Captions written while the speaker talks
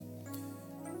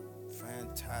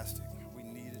fantastic. We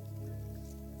needed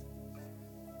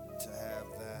to have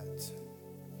that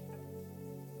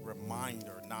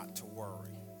reminder not to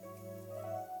worry.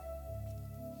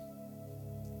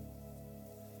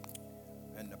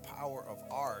 And the power of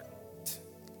art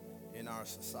in our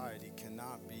society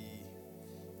cannot be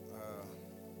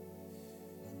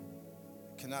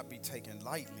taken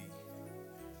lightly,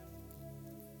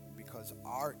 because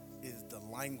art is the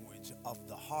language of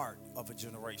the heart of a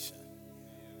generation.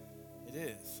 It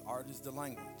is. Art is the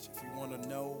language. If you want to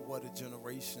know what a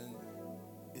generation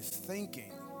is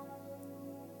thinking,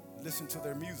 listen to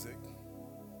their music,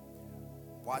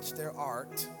 watch their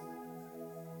art,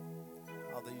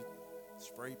 how they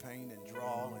spray paint and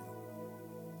draw and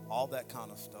all that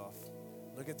kind of stuff.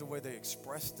 Look at the way they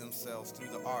express themselves through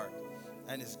the art.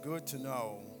 And it's good to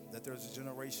know that there's a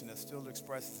generation that still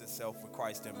expresses itself with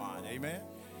Christ in mind. Amen?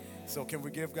 So can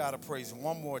we give God a praise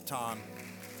one more time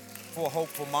for a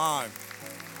hopeful mind?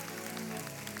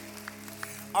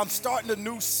 I'm starting a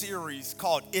new series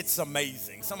called It's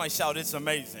Amazing. Somebody shout, It's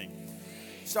Amazing.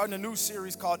 Starting a new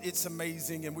series called It's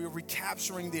Amazing, and we're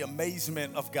recapturing the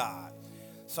amazement of God.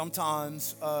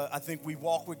 Sometimes I think we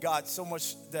walk with God so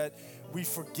much that we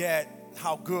forget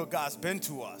how good God's been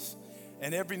to us.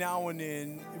 And every now and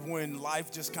then, when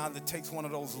life just kind of takes one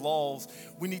of those lulls,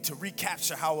 we need to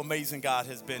recapture how amazing God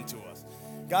has been to us.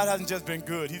 God hasn't just been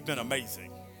good, he's been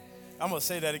amazing. I'm going to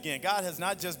say that again. God has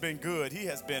not just been good, he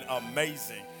has been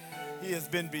amazing. He has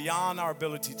been beyond our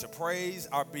ability to praise,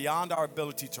 beyond our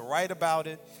ability to write about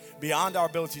it, beyond our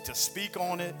ability to speak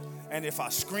on it. And if I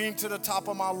screamed to the top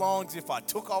of my lungs, if I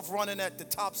took off running at the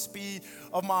top speed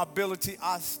of my ability,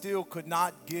 I still could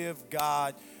not give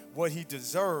God what he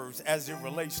deserves as it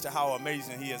relates to how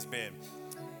amazing he has been.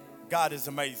 God is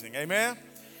amazing. Amen?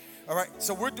 All right,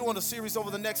 so we're doing a series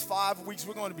over the next 5 weeks.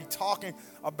 We're going to be talking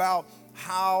about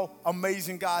how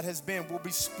amazing God has been. We'll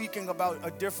be speaking about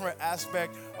a different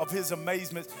aspect of his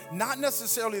amazement. Not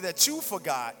necessarily that you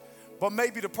forgot, but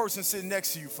maybe the person sitting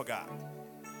next to you forgot.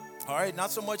 All right,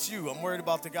 not so much you. I'm worried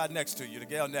about the guy next to you, the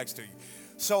gal next to you.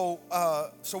 So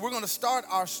we're going to start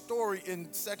our story in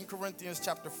 2 Corinthians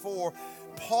chapter 4.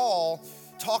 Paul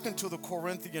talking to the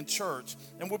Corinthian church,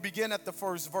 and we'll begin at the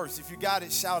first verse. If you got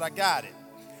it, shout, I got it.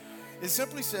 It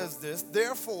simply says this: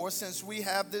 therefore, since we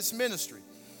have this ministry,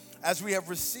 as we have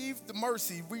received the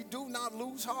mercy, we do not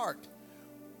lose heart.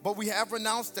 But we have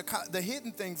renounced the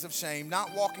hidden things of shame,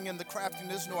 not walking in the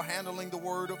craftiness nor handling the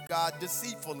word of God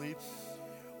deceitfully,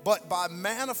 but by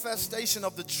manifestation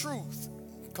of the truth,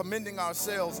 commending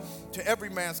ourselves to every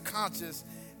man's conscience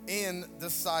in the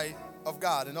sight of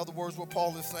God. In other words, what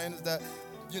Paul is saying is that,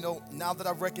 now that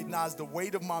I recognize the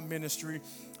weight of my ministry,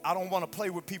 I don't want to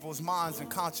play with people's minds and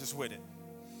conscience with it.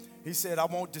 He said, I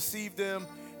won't deceive them,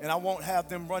 and I won't have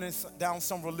them running down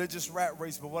some religious rat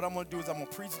race. But what I'm going to do is I'm going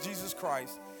to preach Jesus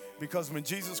Christ, because when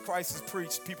Jesus Christ is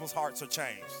preached, people's hearts are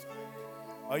changed.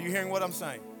 Are you hearing what I'm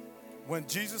saying? When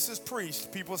Jesus is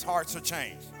preached, people's hearts are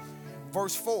changed.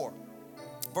 Verse 3,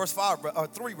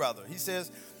 he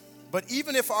says, but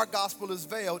even if our gospel is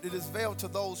veiled, it is veiled to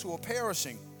those who are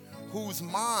perishing, whose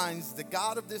minds the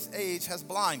God of this age has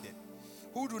blinded,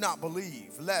 who do not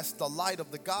believe, lest the light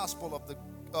of the gospel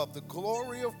of the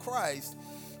glory of Christ,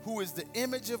 who is the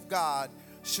image of God,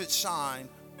 should shine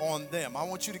on them. I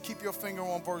want you to keep your finger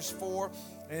on verse 4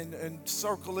 and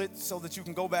circle it so that you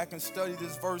can go back and study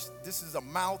this verse. This is a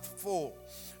mouthful.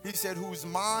 He said, whose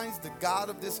minds the God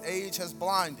of this age has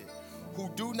blinded, who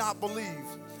do not believe.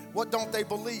 What don't they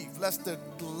believe? Lest the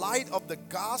light of the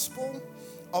gospel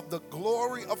of the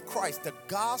glory of Christ, the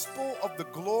gospel of the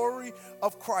glory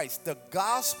of Christ, the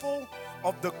gospel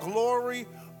of the glory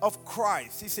of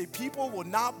Christ. He said people will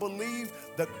not believe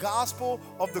the gospel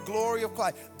of the glory of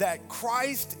Christ, that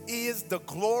Christ is the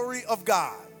glory of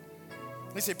God.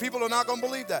 He said people are not going to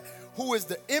believe that. Who is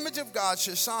the image of God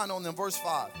should shine on them. Verse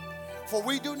 5. For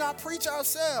we do not preach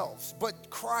ourselves, but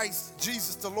Christ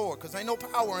Jesus the Lord, because ain't no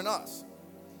power in us.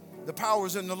 The power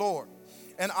is in the Lord.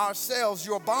 And ourselves,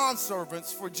 your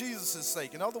bondservants, for Jesus'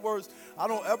 sake. In other words, I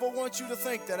don't ever want you to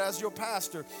think that as your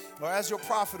pastor or as your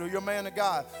prophet or your man of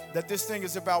God, that this thing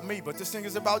is about me, but this thing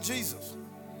is about Jesus.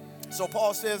 So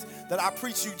Paul says that I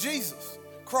preach you Jesus,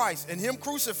 Christ, and him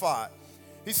crucified.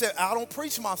 He said, I don't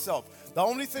preach myself. The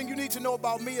only thing you need to know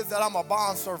about me is that I'm a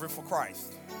bondservant for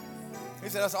Christ. He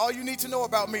said, that's all you need to know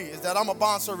about me, is that I'm a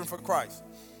bondservant for Christ.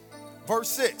 Verse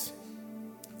 6,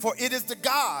 for it is the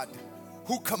God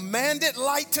who commanded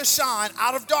light to shine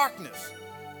out of darkness,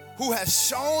 who has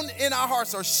shone in our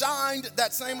hearts, or shined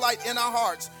that same light in our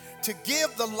hearts, to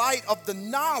give the light of the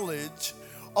knowledge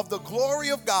of the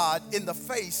glory of God in the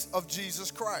face of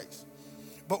Jesus Christ.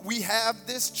 But we have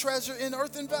this treasure in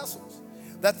earthen vessels,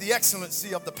 that the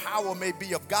excellency of the power may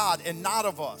be of God and not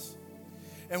of us.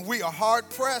 And we are hard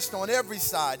pressed on every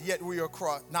side, yet we are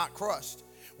not crushed.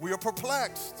 We are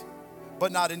perplexed,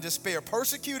 but not in despair.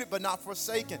 Persecuted, but not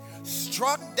forsaken.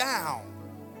 Struck down,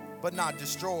 but not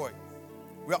destroyed.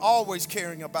 We're always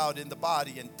caring about in the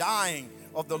body and dying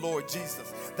of the Lord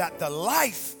Jesus, that the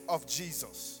life of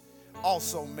Jesus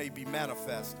also may be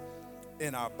manifest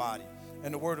in our body.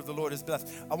 And the word of the Lord is blessed.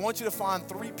 I want you to find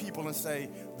 3 people and say,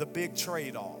 the big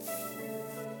trade-off.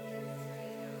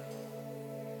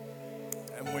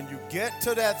 And when you get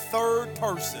to that third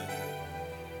person,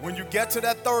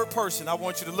 I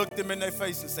want you to look them in their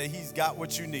face and say, he's got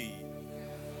what you need.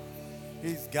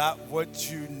 He's got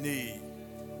what you need.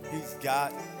 He's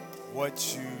got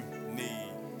what you need.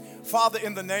 Father,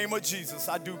 in the name of Jesus,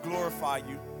 I do glorify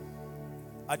you.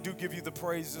 I do give you the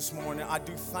praise this morning. I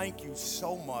do thank you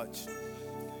so much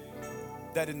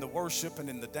that in the worship and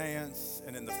in the dance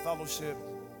and in the fellowship,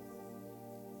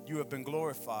 you have been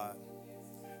glorified.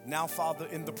 Now, Father,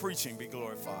 in the preaching, be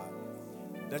glorified.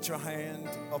 Let your hand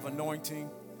of anointing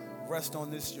rest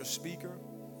on this, your speaker,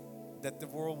 that the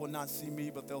world will not see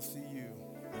me, but they'll see you.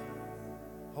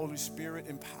 Holy Spirit,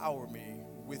 empower me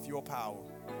with your power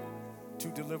to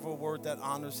deliver a word that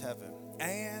honors heaven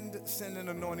and send an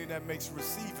anointing that makes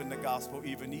receiving the gospel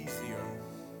even easier.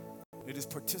 It is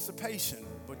participation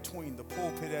between the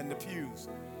pulpit and the pews.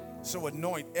 So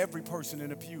anoint every person in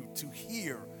the pew to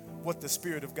hear what the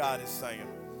Spirit of God is saying.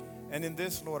 And in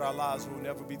this, Lord, our lives will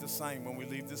never be the same when we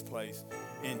leave this place.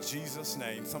 In Jesus'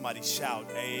 name, somebody shout,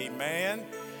 amen,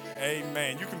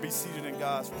 amen. You can be seated in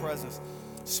God's presence.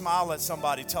 Smile at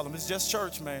somebody. Tell them, it's just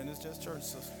church, man. It's just church,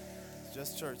 sister. It's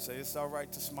just church. Say, it's all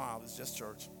right to smile. It's just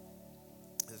church.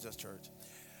 It's just church.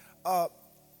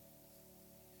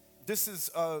 This is,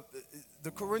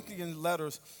 the Corinthian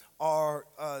letters are,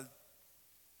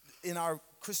 in our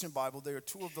Christian Bible, there are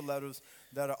 2 of the letters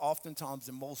that are oftentimes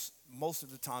and most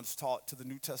of the times taught to the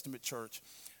New Testament church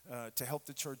to help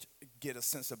the church get a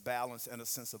sense of balance and a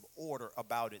sense of order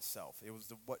about itself. It was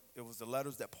the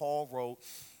letters that Paul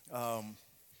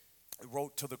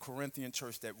wrote to the Corinthian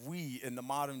church that we in the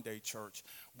modern day church,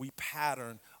 we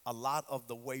pattern a lot of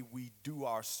the way we do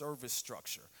our service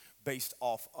structure based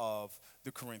off of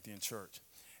the Corinthian church.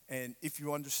 And if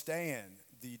you understand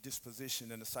the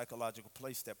disposition and the psychological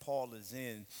place that Paul is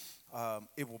in,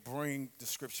 it will bring the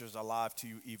scriptures alive to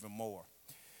you even more.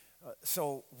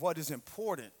 So what is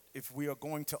important if we are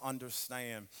going to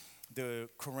understand the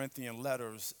Corinthian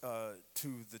letters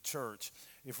to the church,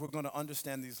 if we're going to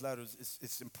understand these letters,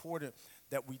 it's important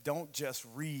that we don't just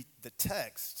read the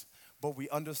text, but we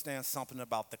understand something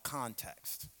about the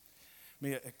context. I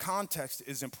mean, context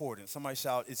is important. Somebody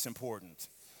shout, it's important.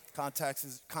 Context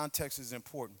is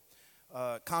important.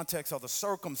 Context are the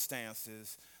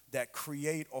circumstances that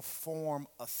create or form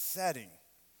a setting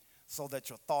so that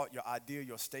your thought, your idea,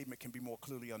 your statement can be more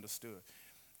clearly understood.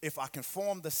 If I can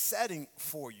form the setting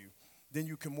for you, then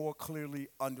you can more clearly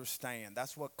understand.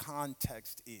 That's what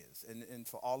context is. And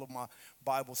for all of my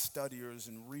Bible studiers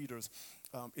and readers,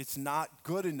 it's not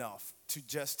good enough to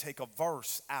just take a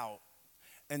verse out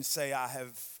and say I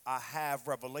have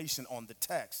revelation on the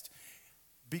text,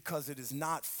 because it is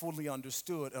not fully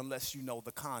understood unless you know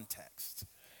the context.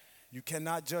 You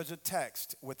cannot judge a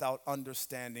text without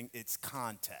understanding its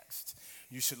context.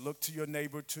 You should look to your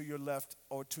neighbor to your left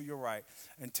or to your right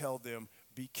and tell them,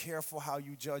 be careful how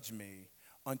you judge me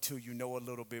until you know a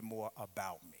little bit more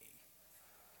about me.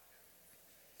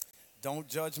 Don't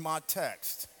judge my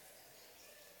text.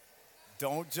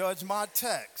 Don't judge my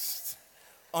text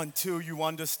until you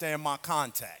understand my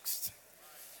context.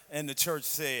 And the church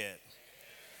said.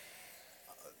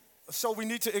 So we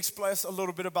need to express a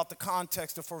little bit about the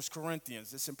context of 1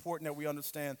 Corinthians. It's important that we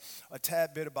understand a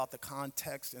tad bit about the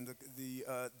context and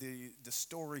the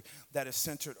story that is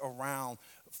centered around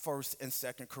 1st and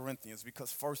 2nd Corinthians,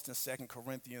 because 1st and 2nd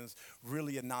Corinthians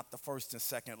really are not the 1st and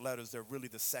 2nd letters. They're really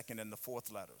the 2nd and the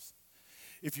 4th letters.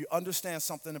 If you understand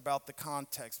something about the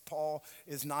context, Paul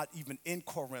is not even in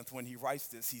Corinth when he writes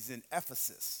this. He's in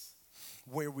Ephesus,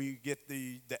 where we get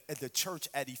the church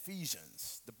at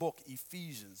Ephesians, the book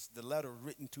Ephesians, the letter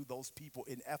written to those people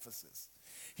in Ephesus.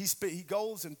 He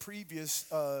goes in previous,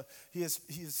 he is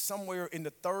somewhere in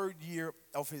the 3rd year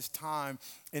of his time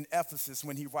in Ephesus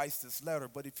when he writes this letter.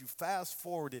 But if you fast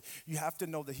forward it, you have to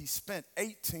know that he spent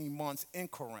 18 months in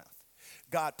Corinth.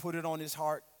 God put it on his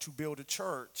heart to build a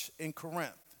church in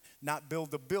Corinth, not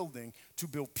build a building, to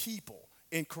build people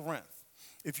in Corinth.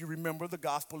 If you remember, the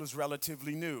gospel is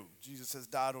relatively new. Jesus has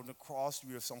died on the cross.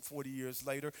 We are some 40 years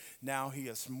later. Now he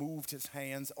has moved his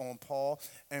hands on Paul,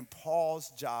 and Paul's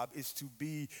job is to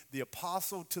be the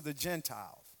apostle to the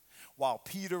Gentiles. While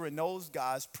Peter and those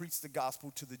guys preached the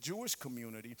gospel to the Jewish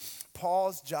community,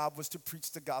 Paul's job was to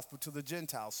preach the gospel to the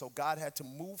Gentiles. So God had to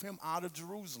move him out of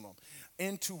Jerusalem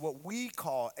into what we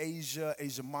call Asia,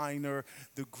 Asia Minor,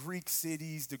 the Greek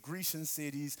cities, the Grecian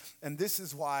cities. And this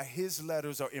is why his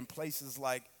letters are in places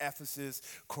like Ephesus,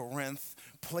 Corinth,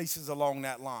 places along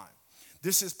that line.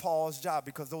 This is Paul's job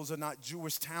because those are not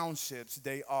Jewish townships.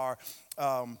 They are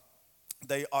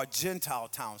Gentile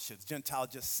townships. Gentile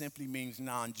just simply means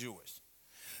non-Jewish.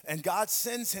 And God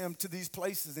sends him to these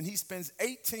places, and he spends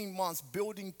 18 months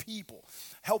building people,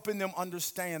 helping them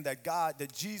understand that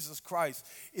that Jesus Christ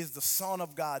is the Son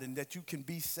of God, and that you can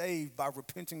be saved by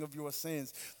repenting of your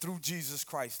sins through Jesus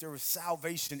Christ. There is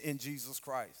salvation in Jesus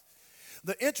Christ.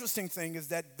 The interesting thing is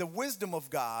that the wisdom of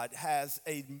God has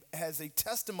a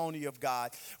testimony of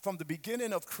God from the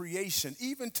beginning of creation,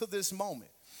 even to this moment,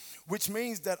 which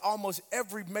means that almost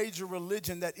every major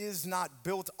religion that is not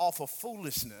built off of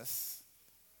foolishness,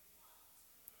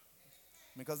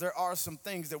 because there are some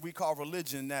things that we call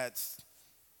religion that's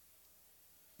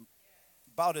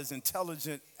about as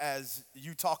intelligent as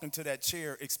you talking to that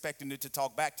chair expecting it to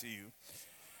talk back to you.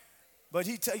 But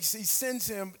he sends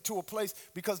him to a place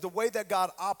because the way that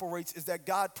God operates is that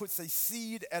God puts a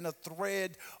seed and a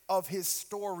thread of his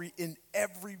story in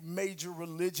every major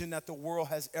religion that the world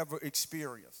has ever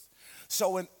experienced.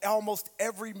 So in almost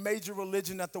every major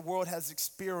religion that the world has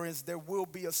experienced, there will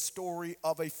be a story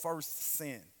of a first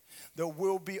sin. There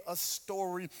will be a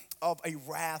story of a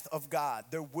wrath of God.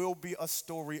 There will be a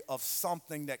story of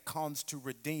something that comes to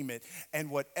redeem it.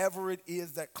 And whatever it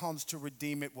is that comes to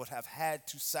redeem it would have had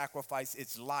to sacrifice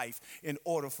its life in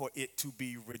order for it to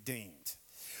be redeemed.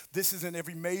 This is in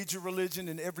every major religion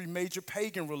and every major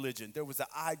pagan religion. There was an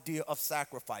idea of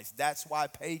sacrifice. That's why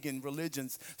pagan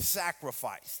religions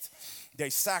sacrificed. They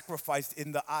sacrificed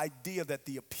in the idea that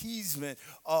the appeasement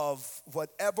of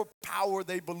whatever power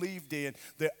they believed in,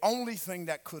 the only thing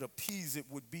that could appease it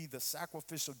would be the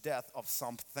sacrificial death of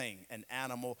something, an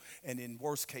animal, and in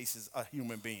worst cases, a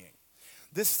human being.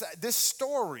 This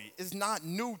story is not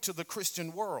new to the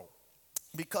Christian world.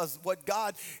 Because what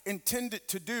God intended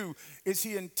to do is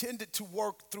he intended to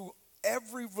work through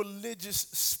every religious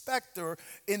specter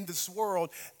in this world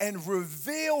and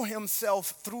reveal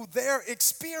himself through their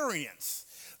experience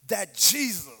that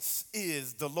Jesus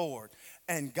is the Lord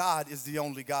and God is the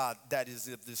only God that is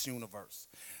of this universe.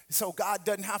 So God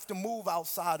doesn't have to move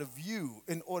outside of you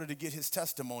in order to get his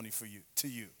testimony to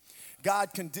you. God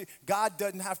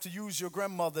doesn't have to use your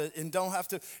grandmother and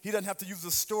he doesn't have to use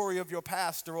the story of your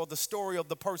pastor or the story of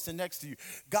the person next to you.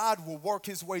 God will work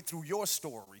his way through your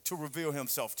story to reveal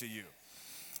himself to you.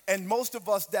 And most of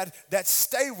us that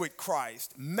stay with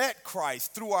Christ met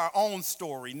Christ through our own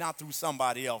story, not through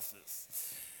somebody else's.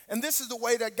 And this is the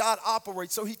way that God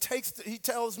operates. So he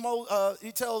tells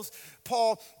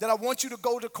Paul that I want you to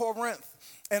go to Corinth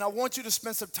and I want you to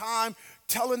spend some time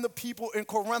telling the people in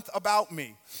Corinth about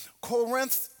me.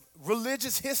 Corinth's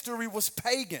religious history was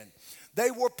pagan.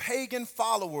 They were pagan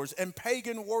followers and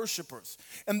pagan worshipers.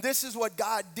 And this is what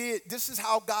God did. This is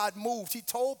how God moved. He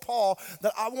told Paul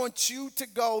that I want you to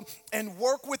go and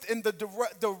work within the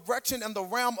direction and the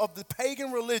realm of the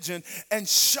pagan religion and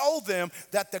show them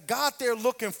that the God they're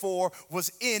looking for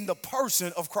was in the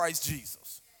person of Christ Jesus.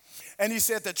 And he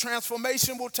said that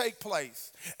transformation will take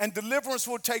place and deliverance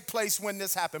will take place when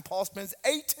this happened. Paul spends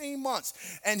 18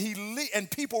 months and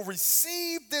people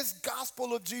receive this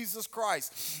gospel of Jesus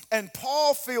Christ. And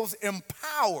Paul feels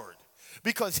empowered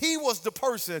because he was the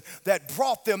person that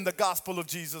brought them the gospel of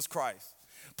Jesus Christ.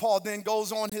 Paul then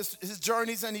goes on his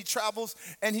journeys and he travels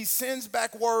and he sends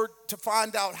back word to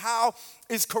find out how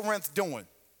is Corinth doing.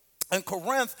 And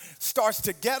Corinth starts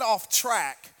to get off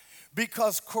track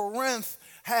because Corinth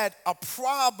had a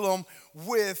problem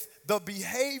with the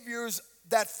behaviors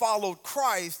that followed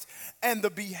Christ and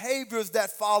the behaviors that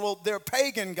followed their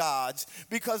pagan gods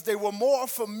because they were more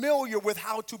familiar with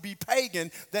how to be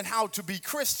pagan than how to be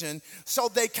Christian. So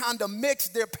they kind of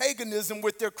mixed their paganism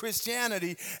with their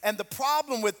Christianity. And the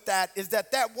problem with that is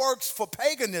that works for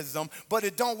paganism, but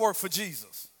it don't work for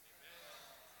Jesus.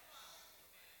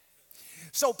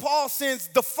 So Paul sends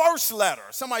the first letter.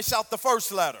 Somebody shout the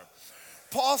first letter.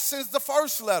 Paul sends the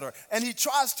first letter, and he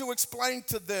tries to explain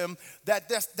to them that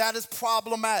that is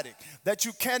problematic, that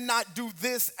you cannot do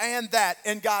this and that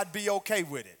and God be okay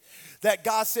with it. that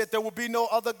God said there will be no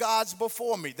other gods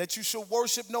before me, that you should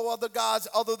worship no other gods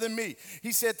other than me.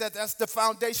 He said that that's the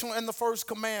foundational and the first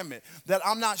commandment, that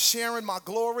I'm not sharing my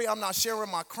glory, I'm not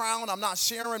sharing my crown, I'm not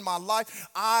sharing my life.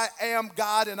 I am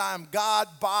God, and I am God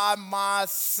by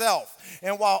myself.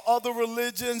 And while other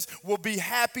religions will be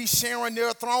happy sharing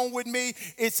their throne with me,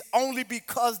 it's only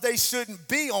because they shouldn't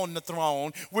be on the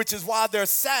throne, which is why they're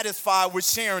satisfied with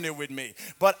sharing it with me.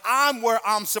 But I'm where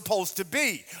I'm supposed to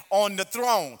be, on the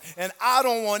throne. And I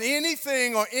don't want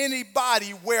anything or anybody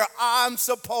where I'm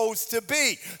supposed to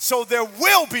be. So there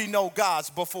will be no gods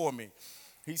before me.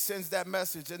 He sends that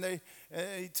message, and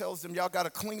he tells them, y'all got to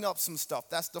clean up some stuff.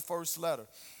 That's the first letter.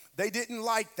 They didn't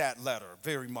like that letter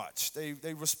very much.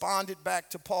 They responded back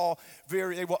to Paul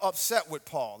they were upset with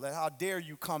Paul, that how dare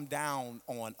you come down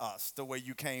on us the way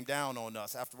you came down on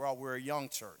us. After all, we're a young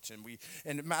church.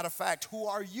 And matter of fact, who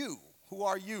are you? Who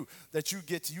are you that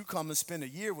you come and spend a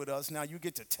year with us? Now you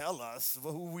get to tell us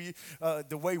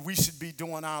the way we should be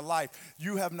doing our life.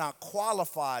 You have not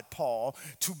qualified Paul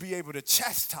to be able to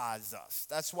chastise us.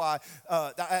 That's why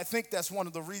I think that's one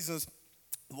of the reasons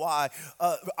why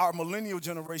our millennial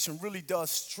generation really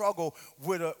does struggle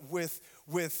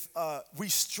we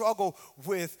struggle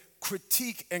with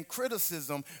critique and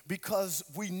criticism, because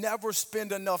we never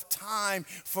spend enough time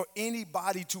for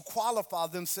anybody to qualify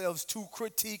themselves to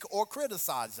critique or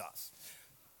criticize us.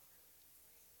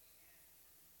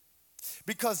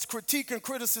 Because critique and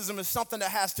criticism is something that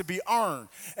has to be earned.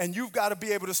 And you've got to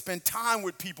be able to spend time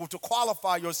with people to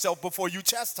qualify yourself before you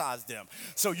chastise them.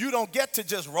 So you don't get to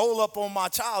just roll up on my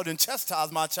child and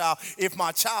chastise my child if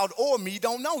my child or me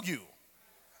don't know you.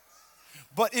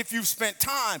 But if you've spent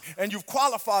time and you've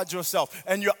qualified yourself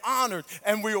and you're honored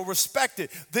and we are respected,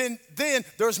 then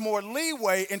there's more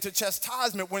leeway into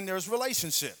chastisement when there's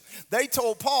relationship. They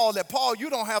told Paul that, Paul, you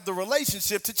don't have the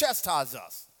relationship to chastise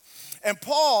us. And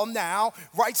Paul now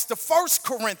writes the First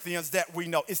Corinthians that we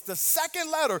know. It's the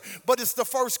second letter, but it's the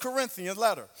First Corinthians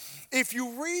letter. If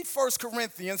you read 1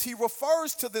 Corinthians, he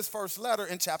refers to this first letter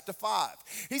in chapter 5.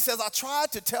 He says, I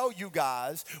tried to tell you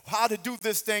guys how to do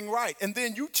this thing right, and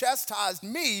then you chastised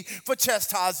me for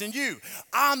chastising you.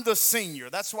 I'm the senior.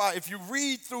 That's why if you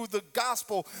read through the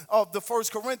gospel of the 1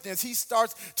 Corinthians, he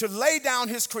starts to lay down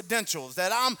his credentials,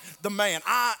 that I'm the man.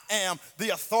 I am the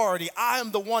authority. I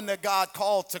am the one that God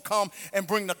called to come and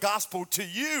bring the gospel to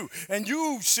you. And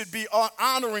you should be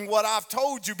honoring what I've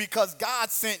told you, because God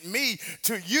sent me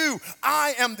to you.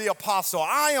 I am the apostle.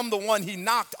 I am the one he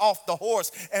knocked off the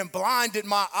horse and blinded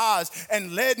my eyes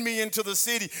and led me into the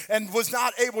city and was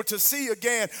not able to see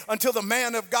again until the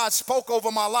man of God spoke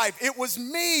over my life. It was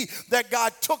me that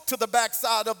God took to the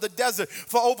backside of the desert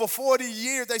for over 40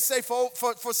 years. They say for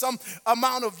some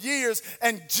amount of years,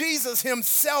 and Jesus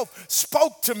himself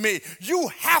spoke to me. You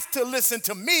have to listen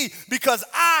to me because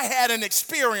I had an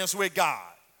experience with God.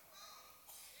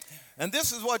 And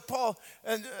this is what Paul,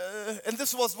 and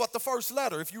this was what the first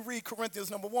letter, if you read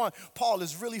Corinthians number 1, Paul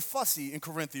is really fussy in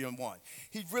Corinthians 1.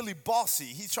 He's really bossy.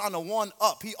 He's trying to one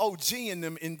up. He OGing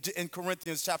them in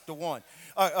Corinthians chapter 1.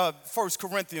 1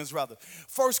 Corinthians rather.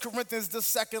 1 Corinthians, the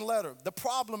second letter. The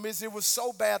problem is it was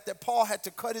so bad that Paul had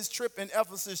to cut his trip in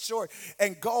Ephesus short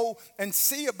and go and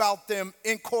see about them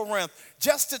in Corinth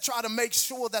just to try to make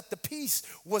sure that the peace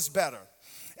was better.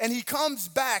 And he comes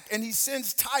back and he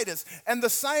sends Titus, and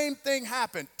the same thing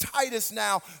happened. Titus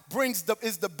now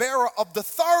is the bearer of the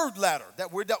third letter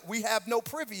that we have no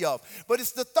privy of. But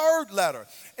it's the third letter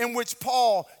in which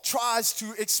Paul tries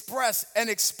to express and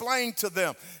explain to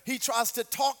them. He tries to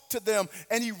talk to them,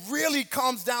 and he really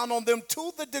comes down on them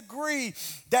to the degree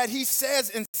that he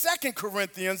says in 2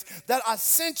 Corinthians that I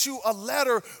sent you a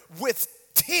letter with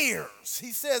tears.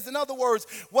 He says, in other words,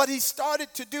 what he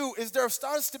started to do is there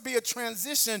starts to be a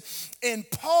transition in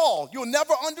Paul. You'll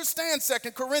never understand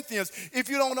 2 Corinthians if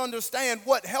you don't understand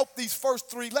what helped these first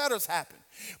three letters happen.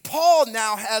 Paul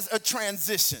now has a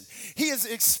transition. He is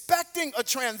expecting a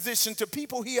transition to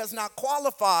people he has not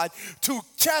qualified to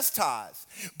chastise.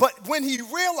 But when he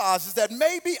realizes that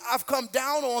maybe I've come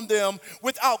down on them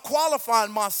without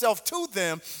qualifying myself to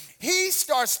them, he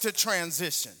starts to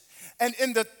transition. And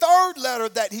in the third letter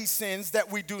that he sends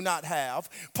that we do not have,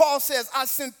 Paul says, I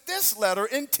sent this letter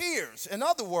in tears. In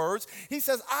other words, he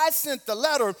says, I sent the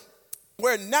letter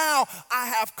where now I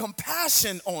have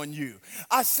compassion on you.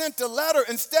 I sent a letter,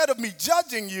 instead of me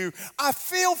judging you, I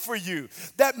feel for you,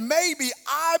 that maybe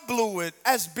I blew it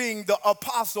as being the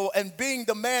apostle and being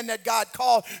the man that God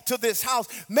called to this house.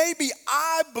 Maybe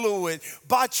I blew it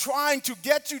by trying to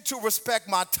get you to respect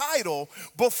my title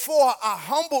before I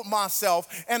humbled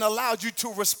myself and allowed you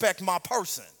to respect my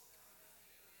person.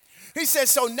 He said,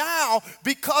 so now,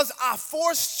 because I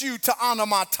forced you to honor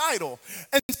my title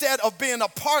instead of being a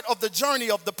part of the journey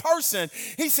of the person,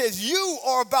 he says, you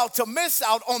are about to miss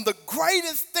out on the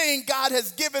greatest thing God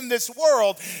has given this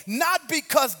world, not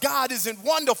because God isn't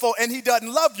wonderful and he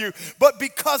doesn't love you, but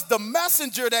because the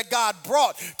messenger that God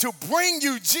brought to bring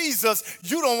you Jesus,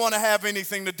 you don't want to have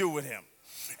anything to do with him.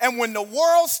 And when the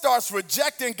world starts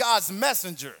rejecting God's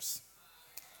messengers,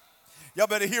 y'all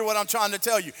better hear what I'm trying to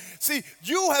tell you. See,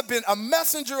 you have been a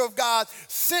messenger of God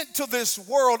sent to this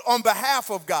world on behalf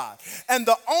of God. And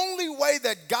the only way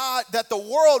that the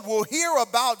world will hear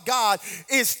about God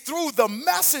is through the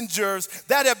messengers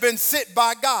that have been sent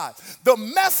by God. The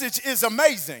message is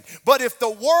amazing. But if the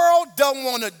world don't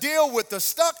want to deal with the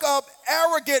stuck-up,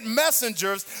 arrogant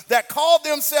messengers that call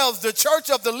themselves the church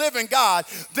of the living God,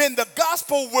 then the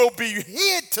gospel will be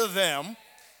hid to them.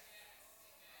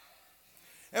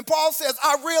 And Paul says,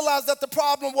 I realized that the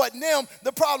problem wasn't them,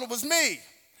 the problem was me.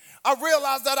 I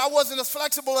realized that I wasn't as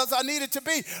flexible as I needed to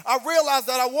be. I realized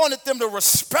that I wanted them to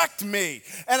respect me,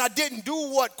 and I didn't do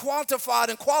what quantified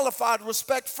and qualified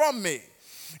respect from me.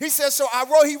 He says, so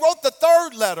he wrote the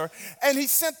third letter, and he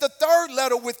sent the third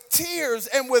letter with tears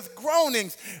and with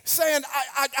groanings, saying,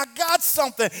 I got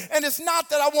something, and it's not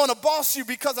that I want to boss you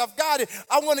because I've got it.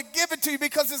 I want to give it to you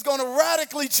because it's going to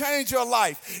radically change your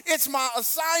life. It's my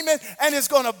assignment, and it's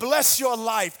going to bless your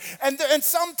life. And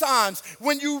sometimes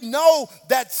when you know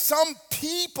that some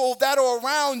people that are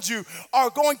around you are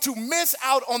going to miss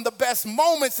out on the best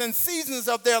moments and seasons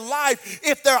of their life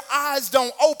if their eyes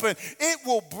don't open, it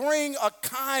will bring a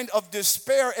kind of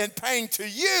despair and pain to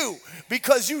you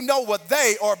because you know what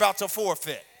they are about to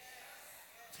forfeit.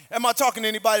 Am I talking to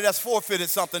anybody that's forfeited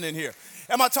something in here?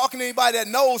 Am I talking to anybody that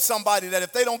knows somebody that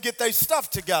if they don't get their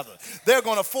stuff together, they're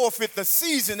going to forfeit the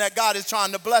season that God is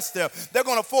trying to bless them? They're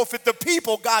going to forfeit the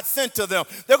people God sent to them.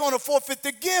 They're going to forfeit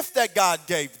the gift that God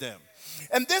gave them.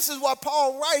 And this is what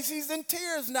Paul writes. He's in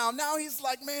tears now. Now he's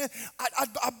like, man,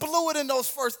 I blew it in those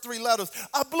first three letters.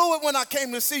 I blew it when I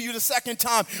came to see you the second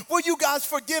time. Will you guys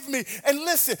forgive me? And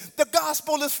listen, the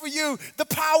gospel is for you. The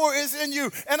power is in you.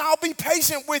 And I'll be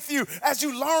patient with you as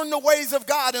you learn the ways of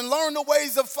God and learn the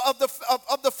ways of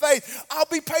the faith. I'll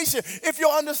be patient if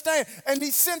you'll understand. And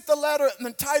he sent the letter, and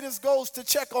then Titus goes to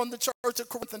check on the church of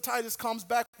Corinth, and Titus comes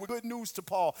back with good news to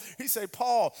Paul. He said,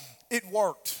 Paul, it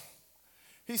worked.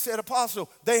 He said, Apostle,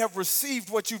 they have received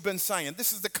what you've been saying.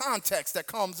 This is the context that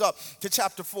comes up to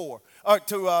chapter 4, or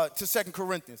to 2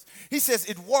 Corinthians. He says,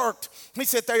 it worked. He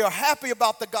said, they are happy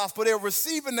about the gospel. They are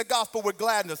receiving the gospel with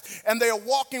gladness, and they are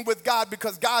walking with God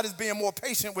because God is being more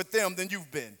patient with them than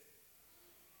you've been.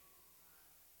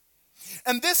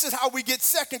 And this is how we get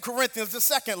 2 Corinthians, the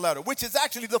second letter, which is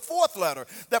actually the fourth letter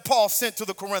that Paul sent to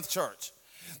the Corinth church.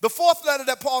 The fourth letter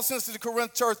that Paul sends to the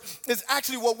Corinth church is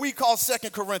actually what we call 2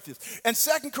 Corinthians. And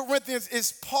 2 Corinthians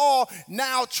is Paul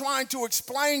now trying to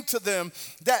explain to them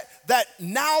that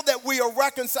now that we are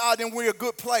reconciled and we're a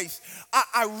good place,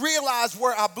 I realize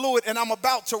where I blew it, and I'm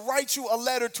about to write you a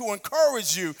letter to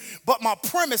encourage you, but my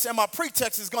premise and my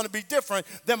pretext is going to be different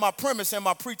than my premise and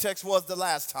my pretext was the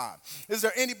last time. Is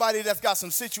there anybody that's got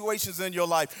some situations in your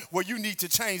life where you need to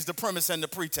change the premise and the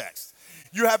pretext?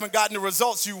 You haven't gotten the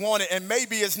results you wanted, and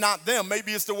maybe it's not them.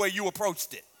 Maybe it's the way you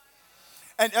approached it.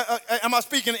 And am I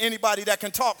speaking to anybody that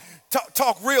can talk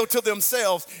real to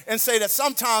themselves and say that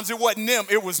sometimes it wasn't them,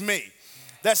 it was me?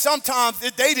 That sometimes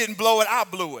they didn't blow it, I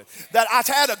blew it. That I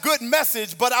had a good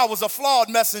message, but I was a flawed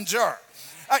messenger.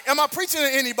 Am I preaching to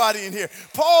anybody in here?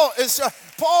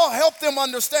 Paul helped them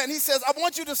understand. He says, I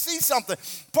want you to see something.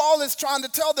 Paul is trying to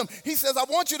tell them. He says, I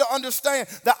want you to understand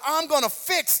that I'm going to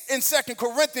fix in 2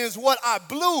 Corinthians what I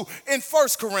blew in 1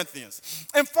 Corinthians.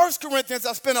 In 1 Corinthians,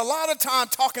 I spent a lot of time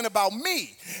talking about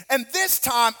me. And this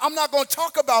time, I'm not going to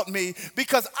talk about me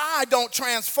because I don't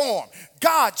transform.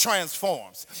 God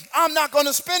transforms. I'm not going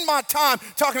to spend my time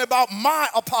talking about my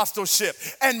apostleship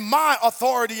and my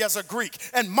authority as a Greek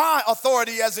and my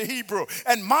authority as a Hebrew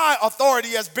and my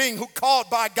authority as being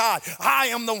called by God. I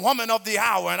am the woman of the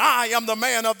hour and I am the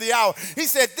man of the hour. He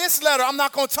said, this letter, I'm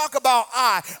not going to talk about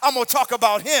I'm going to talk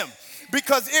about him.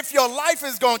 Because if your life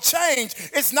is going to change,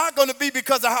 it's not going to be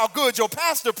because of how good your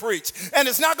pastor preached. And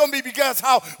it's not going to be because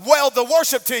how well the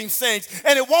worship team sings.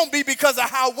 And it won't be because of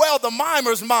how well the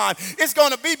mimers mime. It's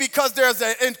going to be because there's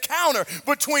an encounter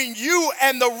between you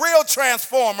and the real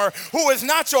transformer who is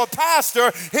not your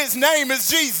pastor. His name is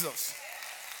Jesus.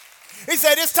 He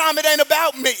said, this time it ain't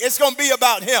about me. It's going to be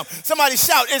about him. Somebody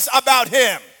shout, it's about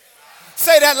him.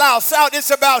 Say that loud. Shout,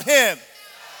 it's about him.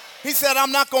 He said,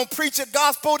 I'm not going to preach a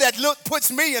gospel that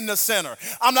puts me in the center.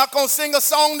 I'm not going to sing a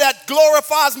song that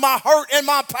glorifies my hurt and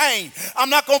my pain.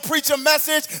 I'm not going to preach a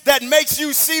message that makes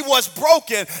you see what's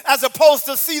broken as opposed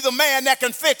to see the man that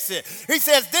can fix it. He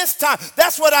says, this time,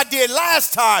 that's what I did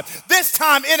last time. This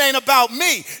time, it ain't about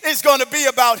me. It's going to be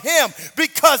about him,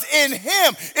 because in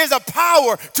him is a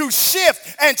power to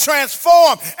shift and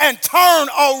transform and turn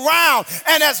around.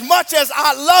 And as much as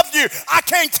I love you, I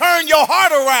can't turn your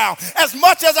heart around. As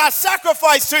much as I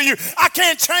sacrifice to you, I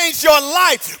can't change your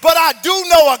life. But I do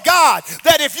know a God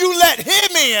that if you let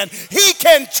him in, he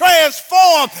can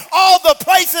transform all the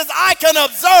places I can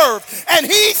observe. And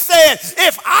he said,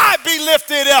 if I be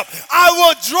lifted up, I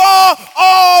will draw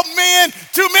all men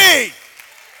to me.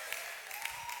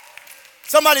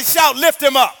 Somebody shout, lift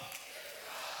him up.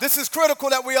 This is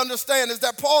critical that we understand, is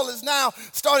that Paul is now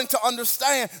starting to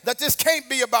understand that this can't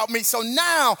be about me. So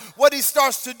now what he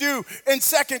starts to do in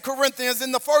 2 Corinthians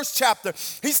in the first chapter,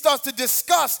 he starts to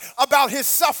discuss about his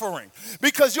suffering,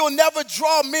 because you'll never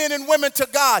draw men and women to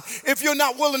God if you're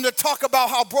not willing to talk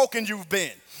about how broken you've been.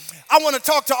 I want to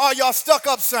talk to all y'all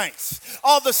stuck-up saints,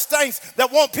 all the saints that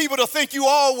want people to think you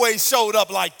always showed up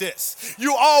like this.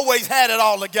 You always had it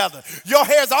all together. Your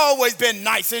hair's always been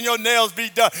nice and your nails be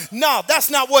done. No, that's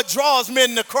not what draws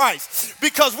men to Christ,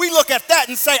 because we look at that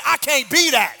and say, I can't be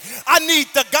that. I need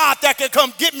the God that can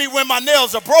come get me when my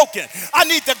nails are broken. I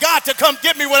need the God to come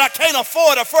get me when I can't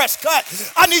afford a fresh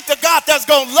cut. I need the God that's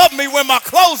going to love me when my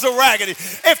clothes are raggedy.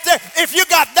 If you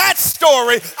got that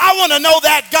story, I want to know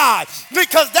that God,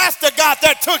 because that's the God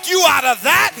that took you out of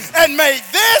that and made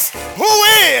this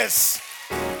who is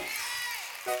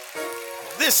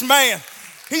this man.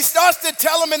 He starts to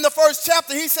tell him in the first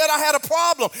chapter, he said, I had a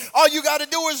problem. All you got to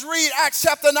do is read Acts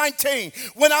chapter 19.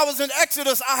 When I was in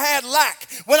Exodus, I had lack.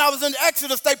 When I was in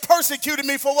Exodus, they persecuted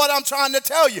me for what I'm trying to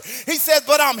tell you. He said,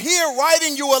 but I'm here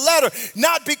writing you a letter,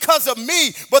 not because of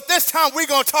me, but this time we're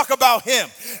going to talk about him.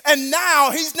 And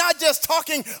now he's not just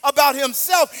talking about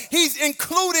himself, he's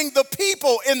including the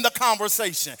people in the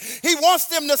conversation. He wants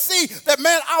them to see that,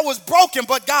 man, I was broken,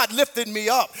 but God lifted me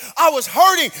up. I was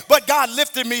hurting, but God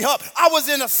lifted me up. I was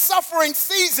in a suffering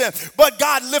season, but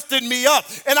God lifted me up.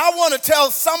 And I want to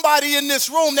tell somebody in this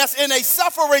room that's in a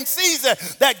suffering season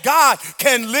that God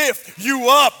can lift you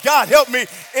up. God, help me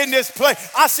in this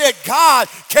place. I said, God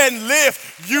can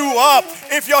lift you up.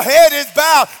 If your head is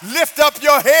bowed, lift up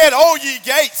your head, O ye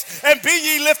gates, and be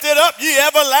ye lifted up, ye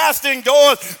everlasting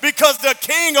doors, because the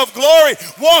King of glory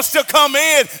wants to come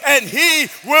in and he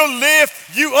will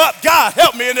lift you up. God,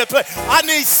 help me in this place. I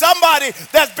need somebody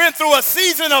that's been through a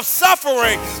season of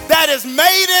suffering that has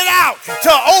made it out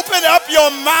to open up your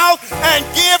mouth and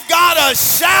give God a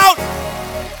shout.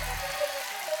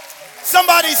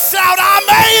 Somebody shout, I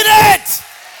made it.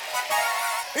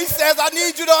 He says, I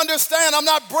need you to understand, I'm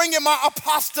not bringing my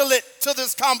apostolate to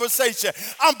this conversation.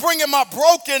 I'm bringing my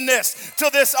brokenness to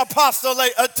this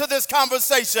apostolate, to this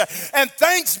conversation. And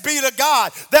thanks be to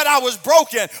God that I was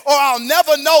broken, or I'll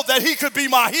never know that he could be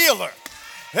my healer.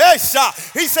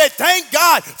 He said, thank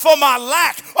God for my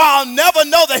lack, or I'll never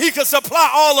know that he could supply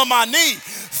all of my needs.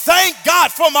 Thank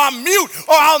God for my mute,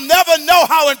 or I'll never know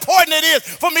how important it is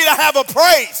for me to have a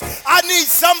praise. I need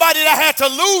somebody that had to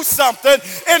lose something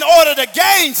in order to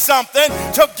gain something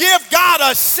to give God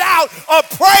a shout of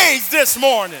praise this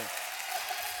morning.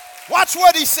 Watch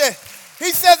what he said.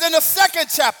 He says in the second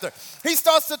chapter, he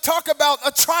starts to talk about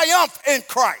a triumph in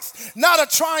Christ. Not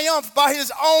a triumph by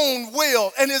his own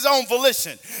will and his own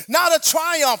volition. Not a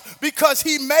triumph because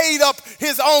he made up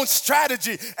his own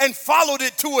strategy and followed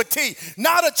it to a T.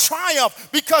 Not a triumph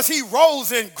because he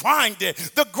rose and grinded.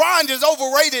 The grind is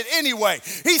overrated anyway.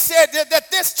 He said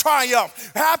that this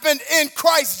triumph happened in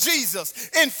Christ Jesus.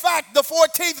 In fact, the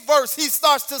 14th verse, he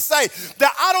starts to say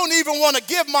that I don't even want to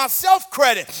give myself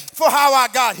credit for how I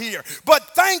got here. But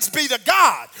thanks be to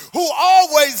God who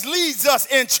always leads us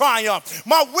in triumph.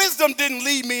 My wisdom didn't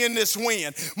lead me in this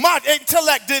win. My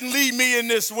intellect didn't lead me in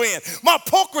this win. My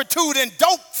pulchritude and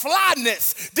dope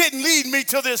flyness didn't lead me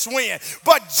to this win.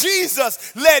 But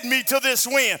Jesus led me to this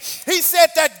win. He said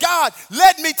that God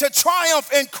led me to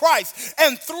triumph in Christ.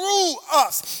 And through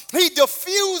us, he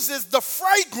diffuses the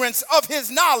fragrance of his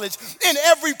knowledge in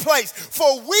every place.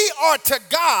 For we are to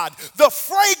God the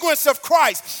fragrance of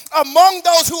Christ among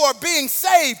those who are being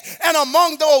saved and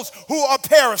among those who are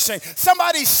perishing.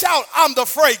 Somebody shout, I'm the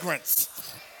fragrance.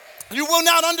 You will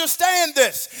not understand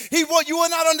this. You will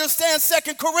not understand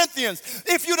 2 Corinthians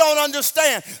if you don't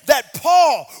understand that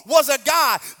Paul was a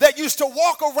guy that used to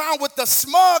walk around with the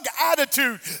smug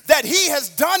attitude that he has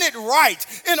done it right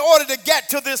in order to get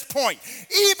to this point.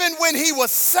 Even when he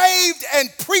was saved and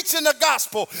preaching the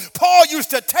gospel, Paul used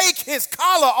to take his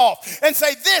collar off and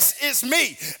say, this is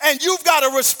me, and you've got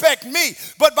to respect me.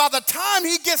 But by the time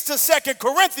he gets to 2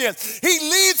 Corinthians, he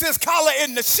leaves his collar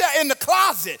in the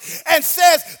closet and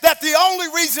says that the only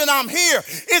reason I'm here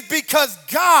is because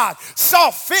God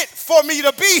saw fit for me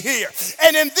to be here.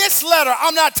 And in this letter,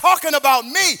 I'm not talking about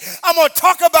me. I'm going to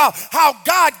talk about how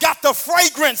God got the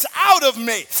fragrance out of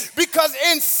me, because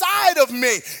inside of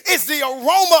me is the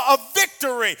aroma of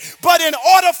victory. But in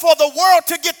order for the world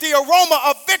to get the aroma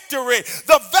of victory,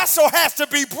 the vessel has to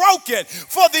be broken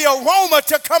for the aroma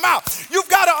to come out. You've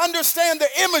got to understand the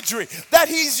imagery that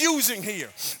he's using here.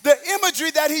 The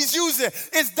imagery that he's using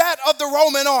is that of the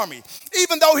Roman army.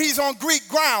 Even though he's on Greek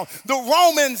ground, the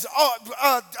Romans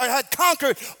had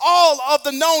conquered all of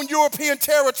the known European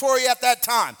territory at that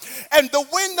time. And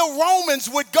when the Romans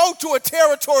would go to a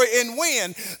territory and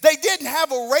win, they didn't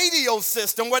have a radio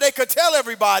system where they could tell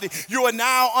everybody, you are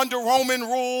now under Roman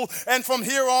rule, and from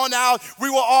here on out, we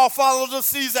will all follow the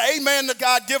Caesar. Amen to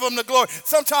God, give him the glory.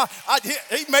 Sometimes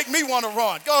he make me want to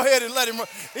run. Go ahead and let him run.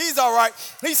 He's all right.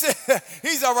 He said,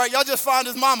 he's all right. Y'all just find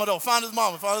his mama, though. Find his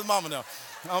mama now.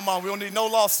 Oh, Mom, we don't need no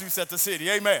lawsuits at the city.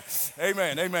 Amen.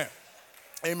 Amen. Amen.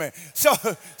 Amen. So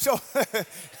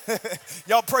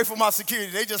y'all pray for my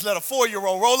security. They just let a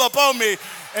 4-year-old roll up on me,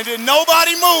 and did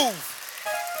nobody move.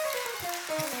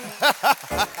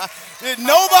 Did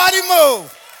nobody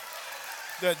move.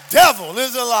 The devil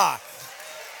is a lie.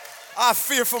 I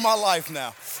fear for my life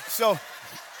now. So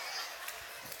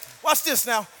watch this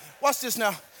now. Watch this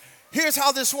now. Here's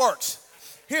how this works.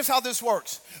 Here's how this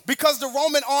works. Because the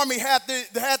Roman army had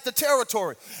the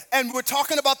territory, and we're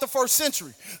talking about the first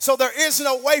century. So there is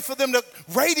no way for them to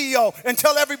radio and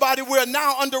tell everybody we're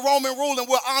now under Roman rule and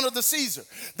we'll honor the Caesar.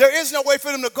 There is no way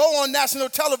for them to go on national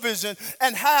television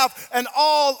and have an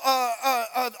all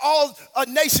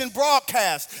nation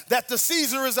broadcast that the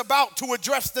Caesar is about to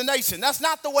address the nation. That's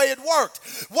not the way it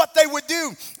worked. What they would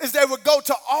do is they would go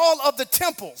to all of the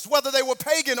temples, whether they were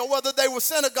pagan or whether they were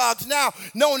synagogues now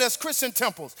known as Christian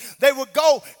temples. They would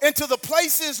go into the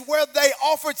places where they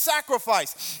offered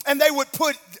sacrifice, and they would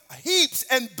put heaps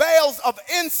and bales of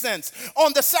incense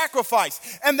on the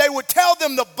sacrifice, and they would tell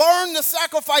them to burn the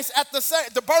sacrifice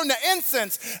burn the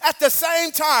incense at the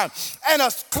same time, and a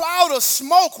cloud of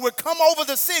smoke would come over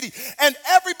the city, and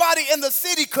everybody in the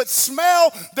city could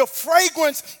smell the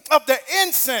fragrance of the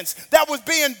incense that was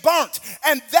being burnt.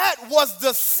 And that was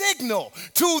the signal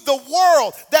to the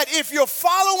world that if you're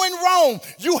following Rome,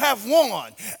 you have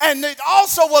won. And it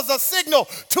also was a signal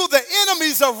to the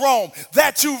enemies of Rome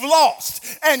that you've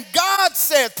lost. And God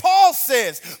says, Paul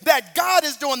says, that God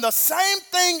is doing the same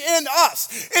thing in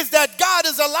us, is that God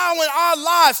is allowing our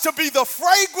lives to be the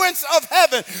fragrance of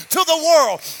heaven to the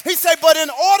world. He said, but in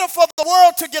order for the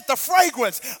world to get the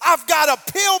fragrance, I've got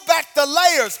to peel back the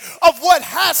layers of what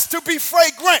has to be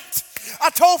fragrant.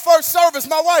 I told first service,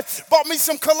 my wife bought me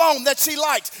some cologne that she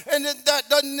liked, and isn't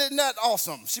that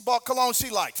awesome? She bought cologne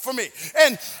she liked for me,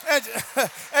 and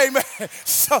amen.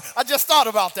 So I just thought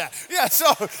about that. Yeah,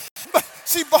 so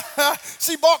she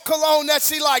bought cologne that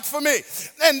she liked for me.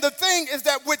 And the thing is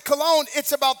that with cologne,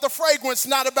 it's about the fragrance,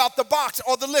 not about the box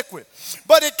or the liquid.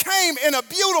 But it came in a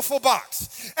beautiful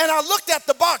box, and I looked at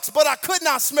the box, but I could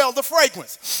not smell the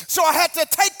fragrance. So I had to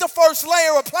take the first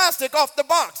layer of plastic off the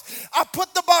box. I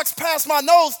put the box past my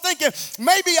nose thinking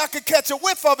maybe I could catch a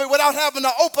whiff of it without having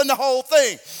to open the whole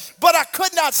thing. But I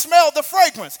could not smell the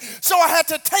fragrance. So I had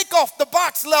to take off the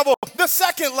box level, the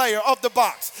second layer of the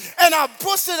box. And I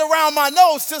pushed it around my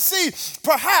nose to see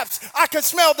perhaps I could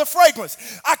smell the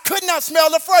fragrance. I could not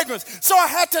smell the fragrance. So I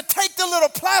had to take the little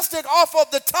plastic off of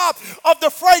the top of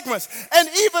the fragrance. And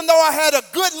even though I had a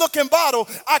good looking bottle,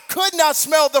 I could not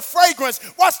smell the fragrance.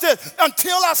 Watch this.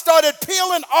 Until I started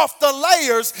peeling off the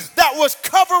layers that was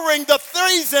covering the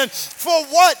reason for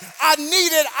what I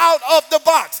needed out of the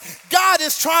box. God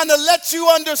is trying to let you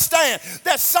understand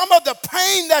that some of the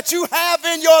pain that you have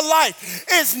in your life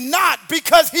is not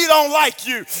because he don't like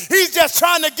you. He's just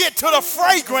trying to get to the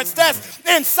fragrance that's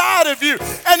inside of you.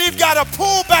 And you've got to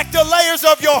pull back the layers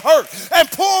of your hurt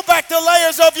and pull back the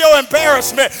layers of your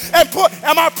embarrassment. And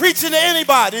am I preaching to any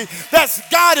anybody that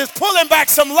God is pulling back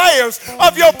some layers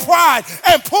of your pride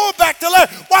and pull back the layer?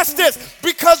 Watch this.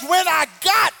 Because when I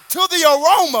got to the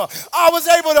aroma, I was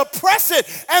able to press it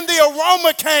and the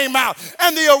aroma came out.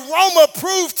 And the aroma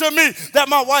proved to me that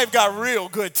my wife got real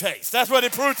good taste. That's what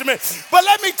it proved to me. But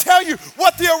let me tell you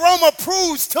what the aroma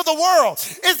proves to the world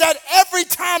is that every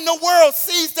time the world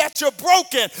sees that you're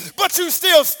broken, but you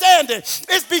still standing,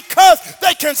 it's because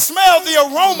they can smell the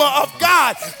aroma of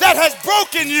God that has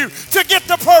broken you to get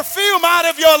the perfume out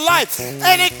of your life.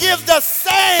 And it gives the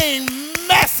same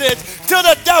message to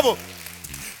the devil.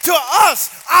 To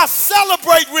us, I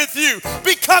celebrate with you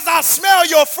because I smell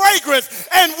your fragrance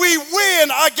and we win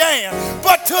again.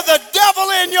 But to the devil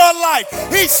in your life,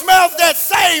 he smells that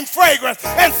same fragrance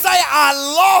and say, I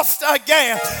lost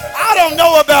again. I don't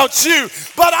know about you,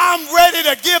 but I'm ready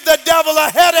to give the devil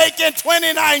a headache in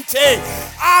 2019.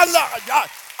 I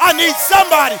need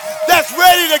somebody that's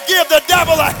ready to give the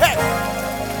devil a headache.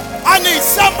 I need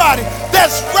somebody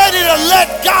that's ready to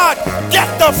let God get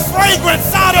the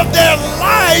fragrance out of their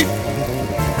life.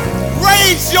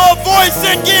 Raise your voice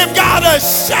and give God a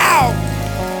shout.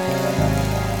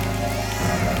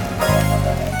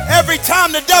 Every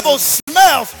time the devil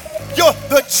smells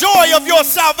the joy of your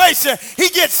salvation, he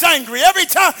gets angry. Every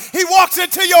time he walks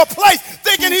into your place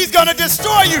thinking he's going to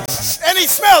destroy you, and he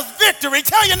smells victory.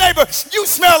 Tell your neighbor, you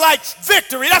smell like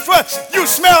victory. That's what you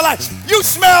smell like. You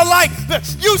smell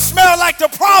like the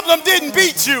problem didn't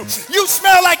beat you. You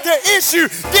smell like the issue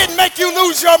didn't make you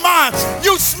lose your mind.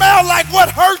 You smell like what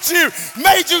hurt you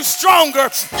made you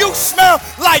stronger. You smell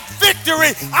like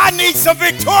victory. I need some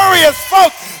victorious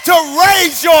folk to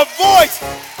raise your voice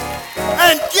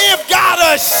and give God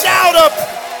a shout of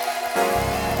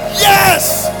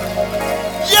yes,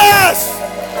 yes.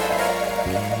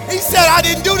 He said, I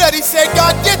didn't do that. He said,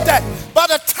 God did that. By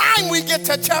the time we get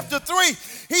to chapter 3,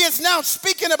 he is now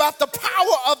speaking about the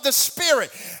power of the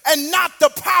Spirit and not the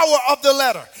power of the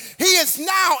letter. He is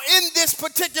now in this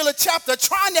particular chapter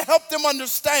trying to help them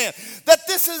understand that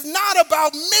this is not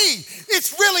about me.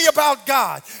 It's really about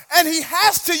God. And he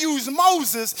has to use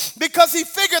Moses because he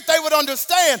figured they would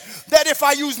understand that if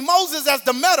I use Moses as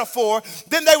the metaphor,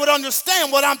 then they would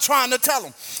understand what I'm trying to tell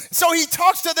them. So he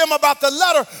talks to them about the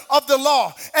letter of the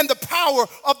law and the power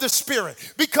of the Spirit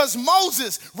because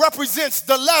Moses represents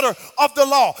the letter of the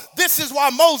law. This is why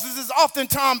Moses is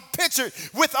oftentimes pictured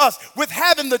with us with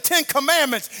having the 10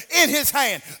 Commandments in his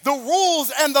hand. The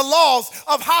rules and the laws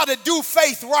of how to do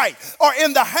faith right are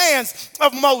in the hands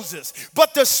of Moses.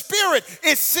 But the Spirit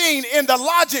is seen in the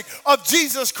logic of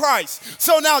Jesus Christ.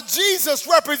 So now Jesus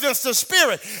represents the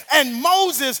Spirit and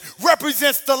Moses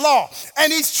represents the law.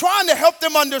 And he's trying to help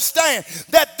them understand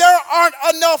that there aren't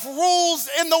enough rules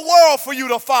in the world for you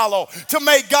to follow to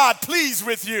make God pleased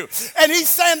with you. And he's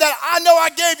saying that I know I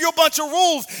gave you a bunch of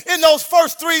rules in those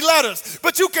first 3 letters,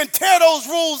 but you can tear those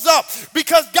rules up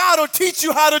because God will teach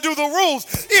you how to do the rules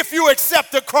if you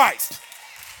accept the Christ.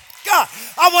 God,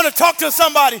 I want to talk to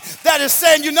somebody that is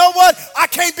saying, you know what? I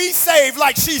can't be saved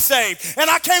like she's saved. And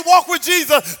I can't walk with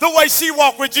Jesus the way she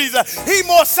walked with Jesus. He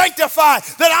more sanctified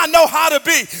than I know how to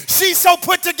be. She's so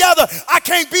put together, I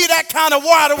can't be that kind of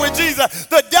water with Jesus.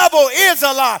 The devil is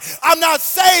a lie. I'm not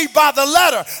saved by the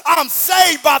letter. I'm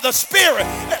saved by the Spirit.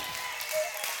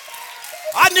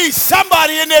 I need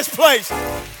somebody in this place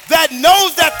that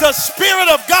knows that the Spirit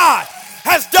of God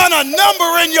has done a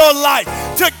number in your life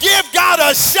to give God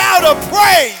a shout of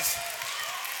praise.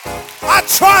 I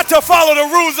tried to follow the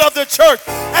rules of the church,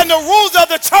 and the rules of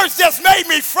the church just made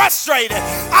me frustrated.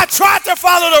 I tried to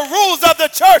follow the rules of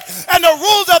the church, and the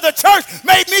rules of the church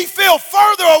made me feel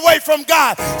further away from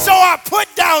God. So I put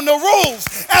down the rules,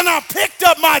 and I picked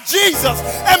up my Jesus.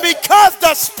 And because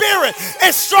the Spirit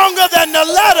is stronger than the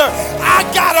letter, I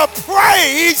got to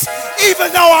praise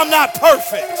even though I'm not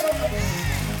perfect.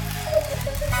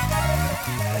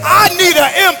 I need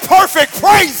an imperfect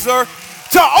praiser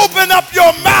to open up your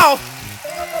mouth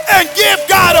and give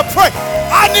God a praise.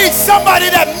 I need somebody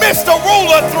that missed a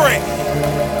rule of 3,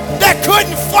 that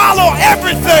couldn't follow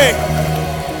everything.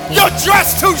 Your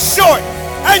dress too short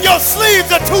and your sleeves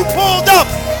are too pulled up,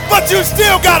 but you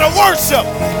still got to worship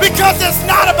because it's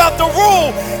not about the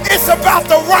rule, it's about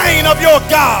the reign of your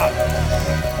God.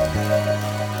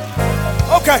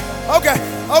 Okay.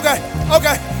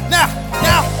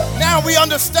 Now we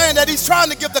understand that he's trying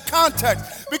to give the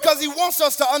context because he wants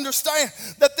us to understand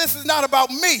that this is not about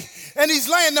me. And he's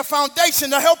laying the foundation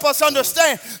to help us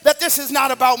understand that this is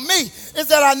not about me. Is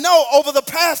that I know over the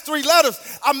past 3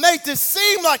 letters, I made this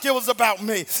seem like it was about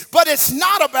me, but it's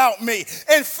not about me.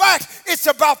 In fact, it's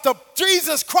about the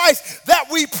Jesus Christ that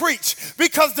we preach,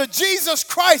 because the Jesus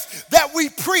Christ that we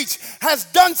preach has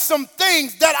done some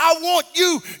things that I want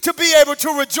you to be able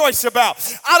to rejoice about.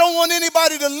 I don't want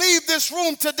anybody to leave this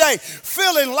room today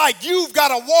feeling like you've got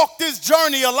to walk this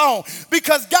journey alone,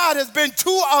 because God has been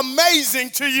too amazing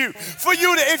to you for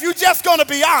you to, if you're just going to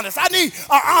be honest, I need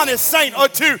an honest saint or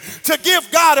two to give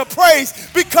God a praise,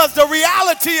 because the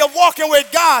reality of walking with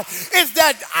God is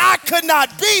that I could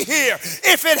not be here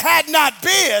if it had not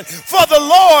been for the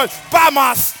Lord by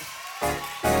my side.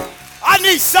 I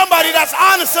need somebody that's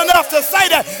honest enough to say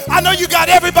that. I know you got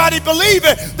everybody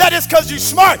believing that it's because you're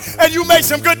smart and you make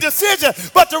some good decisions,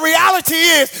 but the reality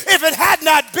is, if it had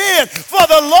not been for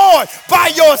the Lord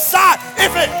by your side,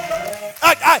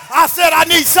 I said I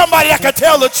need somebody that can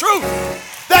tell the truth,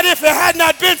 that if it had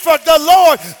not been for the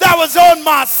Lord that was on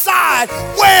my side,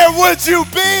 where would you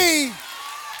be?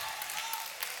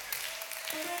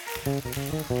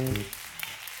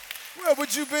 Where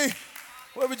would you be?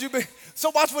 Where would you be? So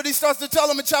watch what he starts to tell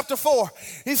them in chapter 4.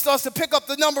 He starts to pick up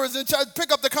the numbers and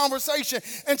pick up the conversation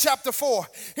in chapter 4.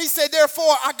 He said,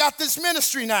 therefore, I got this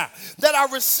ministry now that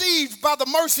I received by the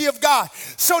mercy of God,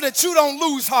 so that you don't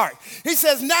lose heart. He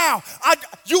says, now,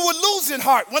 you were losing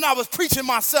heart when I was preaching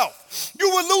myself.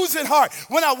 You were losing heart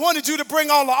when I wanted you to bring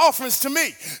all the offerings to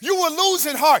me. You were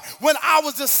losing heart when I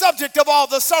was the subject of all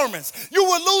the sermons. You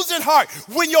were losing heart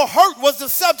when your hurt was the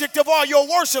subject of all your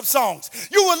worship songs.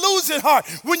 You were losing heart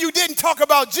when you didn't talk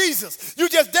about Jesus. You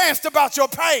just danced about your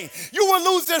pain. You were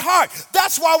losing heart.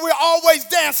 That's why we're always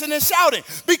dancing and shouting,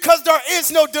 because there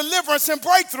is no deliverance and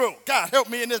breakthrough. God help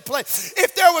me in this place.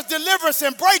 If there was deliverance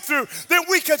and breakthrough, then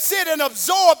we could sit and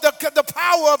absorb the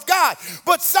power of God.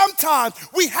 But sometimes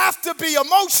we have to be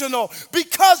emotional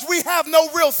because we have no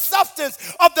real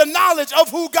substance of the knowledge of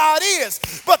who God is.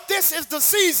 But this is the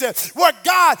season where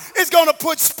God is going to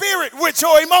put spirit with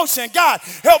your emotion. God,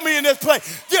 help me in this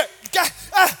place. Yeah.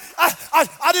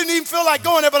 I didn't even feel like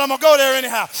going there, but I'm going to go there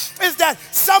anyhow. Is that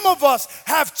some of us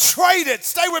have traded,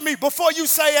 stay with me before you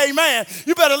say amen.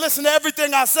 You better listen to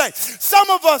everything I say. Some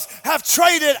of us have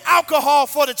traded alcohol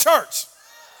for the church.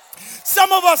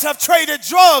 Some of us have traded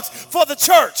drugs for the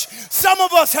church. Some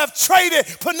of us have traded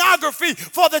pornography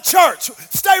for the church.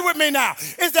 Stay with me now.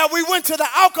 Is that we went to the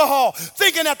alcohol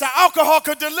thinking that the alcohol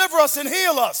could deliver us and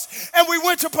heal us. And we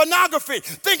went to pornography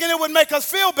thinking it would make us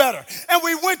feel better. And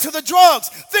we went to the drugs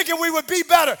thinking we would be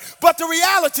better. But the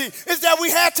reality is that we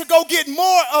had to go get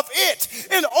more of it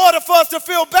in order for us to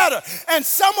feel better. And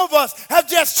some of us have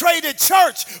just traded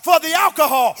church for the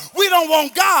alcohol. We don't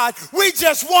want God. We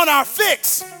just want our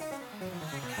fix.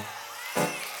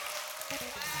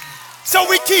 So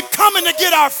we keep coming to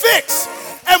get our fix.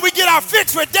 And we get our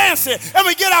fix with dancing. And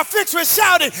we get our fix with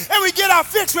shouting. And we get our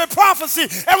fix with prophecy.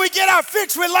 And we get our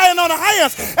fix with laying on the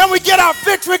hands. And we get our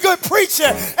fix with good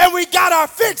preaching. And we got our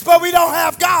fix, but we don't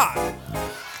have God.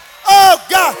 Oh,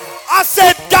 God. I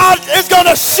said God is going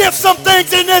to shift some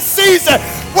things in this season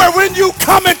where when you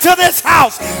come into this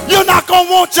house, you're not going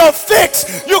to want your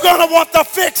fix. You're going to want the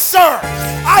fixer.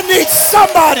 I need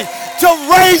somebody to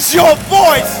raise your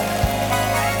voice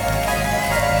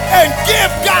and give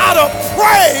God a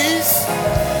praise.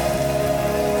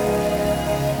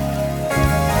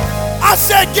 I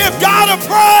said give God a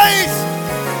praise.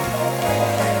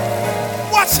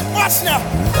 Watch now.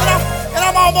 And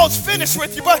I'm almost finished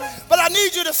with you, but I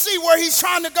need you to see where he's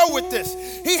trying to go with this.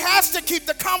 He has to keep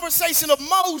the conversation of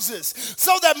Moses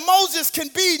so that Moses can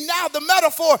be now the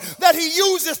metaphor that he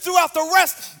uses throughout the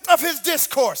rest of his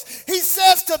discourse. He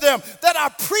says to them that I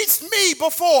preached me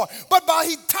before, but by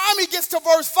the time he gets to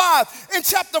verse 5 in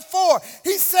chapter 4,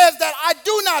 he says that I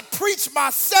do not preach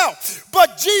myself,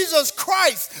 but Jesus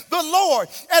Christ, the Lord,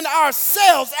 and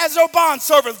ourselves as your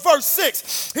bondservants. Verse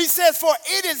 6, he says, for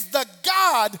it is the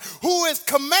God who has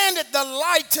commanded the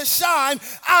light to shine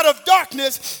out of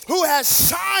darkness, who has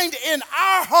shined in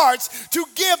our hearts to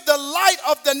give the light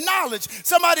of the knowledge.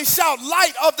 Somebody shout,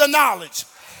 light of the knowledge.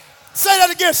 Say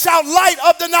that again, shout, light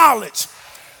of the knowledge.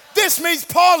 This means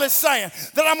Paul is saying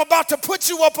that I'm about to put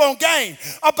you up on game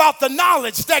about the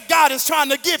knowledge that God is trying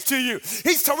to give to you.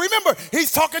 Remember,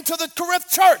 he's talking to the Corinth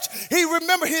church. He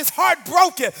remember his heart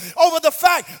broken over the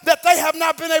fact that they have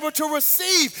not been able to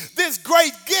receive this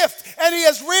great gift. And he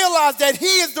has realized that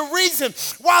he is the reason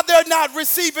why they're not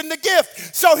receiving the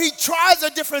gift. So he tries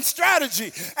a different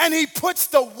strategy and he puts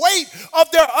the weight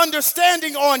of their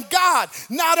understanding on God,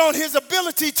 not on his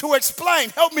ability to explain.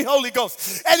 Help me, Holy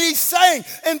Ghost. And he's saying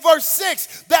in verse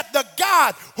 6 that the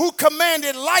God who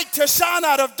commanded light to shine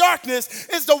out of darkness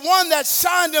is the one that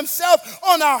shined himself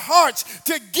on our hearts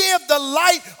to give the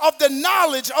light of the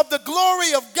knowledge of the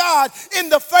glory of God in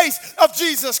the face of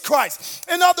Jesus Christ.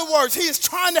 In other words, he is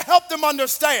trying to help them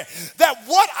understand that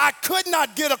what I could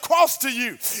not get across to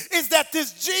you is that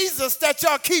this Jesus that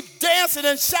y'all keep dancing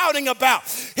and shouting about,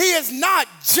 he is not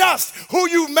just who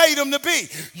you made him to be.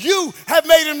 You have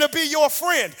made him to be your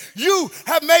friend. You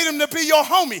have made him to be your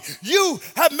homie. You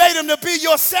have made him to be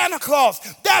your Santa Claus.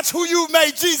 That's who you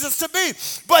made Jesus to be.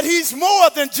 But he's more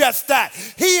than just that.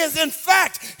 He is, in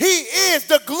fact, he is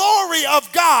the glory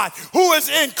of God who is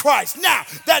in Christ. Now,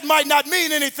 that might not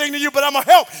mean anything to you, but I'm going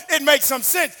to help it make some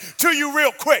sense to you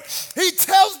real quick. He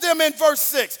tells them in verse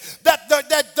 6 that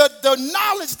the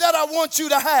knowledge that I want you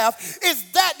to have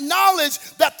is that knowledge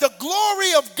that the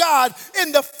glory of God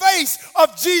in the face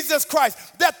of Jesus Christ,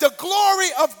 that the glory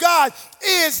of God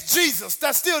is Jesus.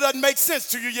 That still doesn't make sense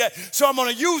to you yet. So I'm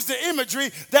going to use the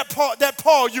imagery that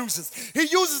Paul uses. He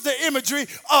uses the imagery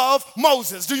of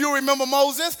Moses. Do you remember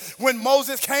Moses? When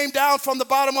Moses came down from the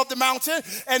bottom of the mountain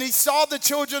and he saw the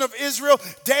children of Israel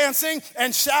dancing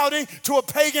and shouting to a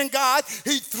pagan god,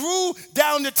 he threw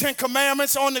down the 10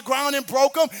 Commandments on the ground and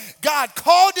broke them. God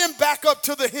called him back up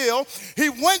to the hill. He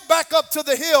went back up to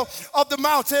the hill of the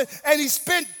mountain and he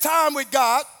spent time with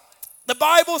God. The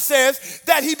Bible says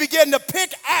that he began to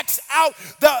pickaxe out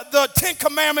the 10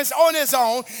 Commandments on his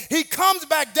own. He comes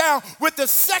back down with the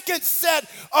second set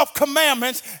of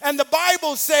commandments, and the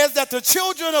Bible says that the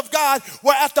children of God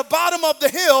were at the bottom of the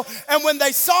hill, and when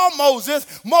they saw Moses,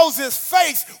 Moses'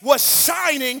 face was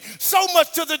shining so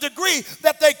much to the degree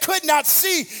that they could not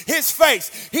see his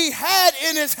face. He had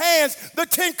in his hands the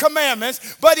 10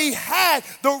 Commandments, but he had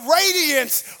the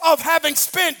radiance of having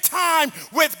spent time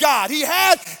with God. He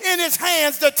had in his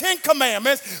hands the 10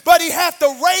 Commandments, but he had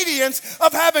the radiance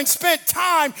of having spent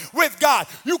time with God.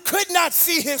 You could not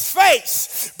see his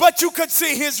face, but you could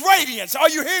see his radiance. Are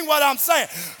you hearing what I'm saying?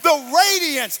 The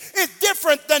radiance is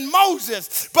different than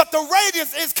Moses, but the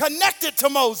radiance is connected to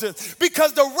Moses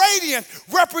because the radiance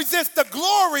represents the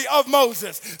glory of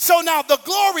Moses. So now the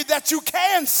glory that you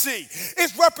can see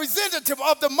is representative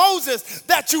of the Moses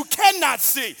that you cannot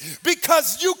see,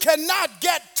 because you cannot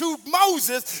get to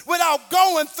Moses without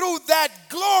going through that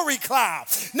glory cloud.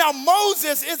 Now,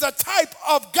 Moses is a type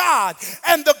of God,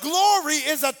 and the glory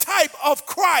is a type of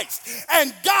Christ.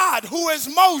 And God, who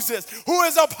is Moses, who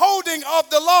is upholding of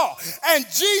the law, and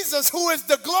Jesus, who is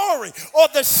the glory or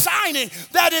the shining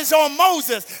that is on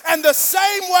Moses. And the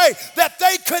same way that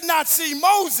they could not see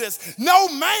Moses, no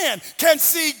man can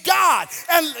see God.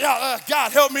 And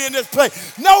God, help me in this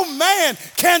place. No man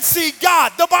can see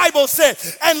God, the Bible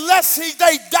says, unless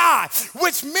they die,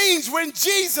 which means when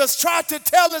Jesus tried to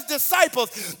tell his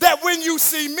disciples that when you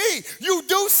see me, you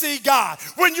do see God.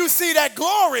 When you see that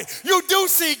glory, you do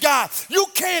see God. You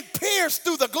can't pierce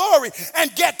through the glory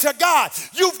and get to God.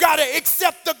 You've got to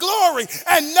accept the glory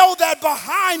and know that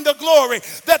behind the glory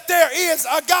that there is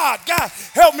a God. God,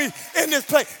 help me in this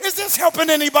place. Is this helping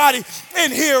anybody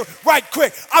in here right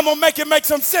quick? I'm going to make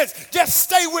some sense. Just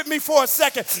stay with me for a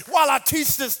second while I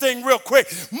teach this thing real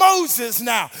quick. Moses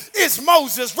now is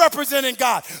Moses representing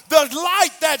God. The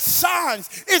light that shines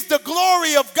is the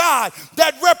glory of God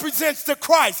that represents the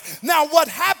Christ. Now, what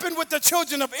happened with the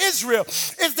children of Israel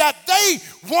is that they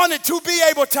wanted to be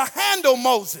able to handle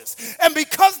Moses. And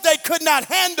because they could not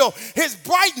handle his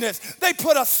brightness, they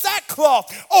put a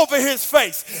sackcloth over his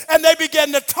face. And they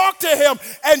began to talk to him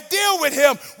and deal with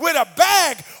him with a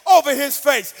bag over his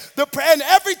face. And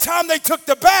every time they took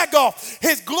the bag off,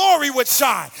 his glory would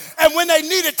shine. And when they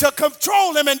needed to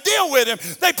control him and deal with him,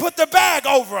 they put the bag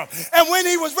over him. And when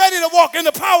he was ready to walk in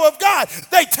the power of God,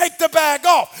 they take the bag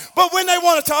off. But when they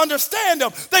wanted to understand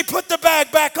him, they put the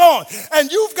bag back on.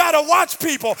 And you've got to watch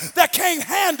people that can't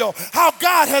handle how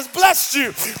God has blessed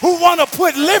you, who want to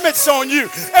put limits on you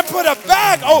and put a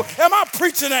bag. Oh, am I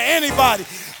preaching to anybody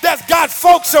that's got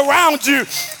folks around you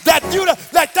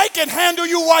that they can handle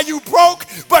you while you broke,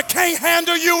 but can't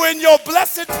handle you in your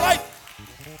blessed place?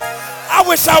 I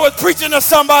wish I was preaching to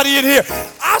somebody in here.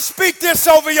 I speak this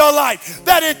over your life,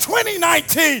 that in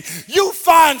 2019, you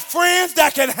find friends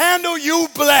that can handle you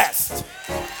blessed.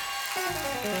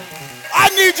 I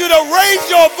need you to raise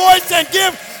your voice and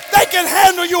give. They can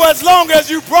handle you as long as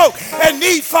you broke and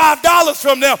need $5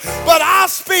 from them. But I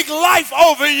speak life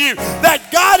over you, that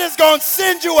God is going to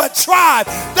send you a tribe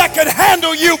that can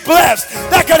handle you blessed,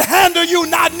 that can handle you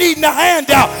not needing a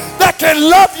handout, that can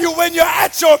love you when you're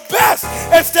at your best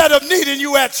instead of needing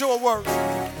you at your worst.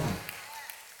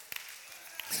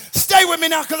 Stay with me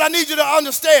now, because I need you to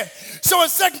understand. So in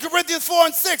 2 Corinthians 4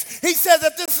 and 6, he says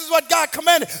that this is what God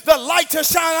commanded, the light to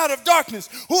shine out of darkness,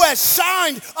 who has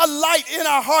shined a light in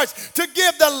our hearts to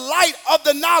give the light of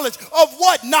the knowledge of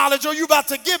what knowledge are you about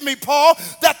to give me, Paul?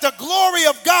 That the glory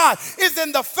of God is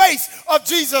in the face of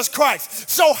Jesus Christ.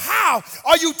 So how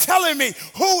are you telling me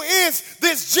who is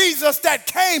this Jesus that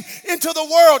came into the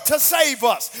world to save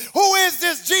us? Who is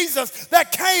this Jesus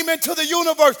that came into the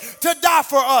universe to die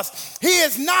for us? He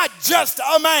is not just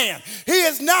a man. He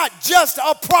is not just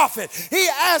a prophet. He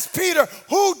asked Peter,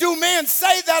 who do men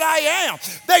say that I am?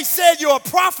 They said you're a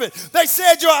prophet. They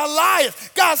said you're Elias.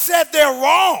 God said they're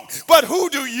wrong. But who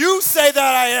do you say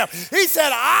that I am? He said,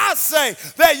 I say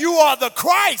that you are the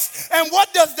Christ. And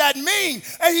what does that mean?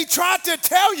 And he tried to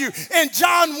tell you in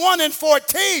John 1 and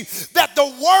 14 that the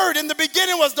Word in the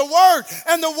beginning was the Word,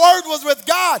 and the Word was with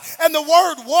God, and the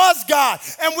Word was God.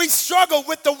 And we struggle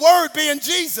with the Word being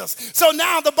Jesus. So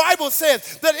now the Bible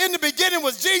says that in the beginning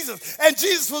was Jesus, and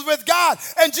Jesus was with God,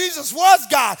 and Jesus was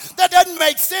God. That doesn't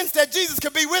make sense that Jesus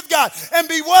could be with God and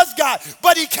was God,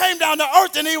 but he came down to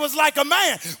earth and he was like a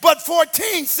man. But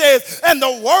 14 says, and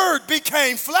the Word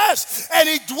became flesh, and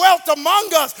he dwelt among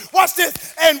us. Watch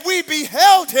this. And we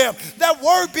beheld him. That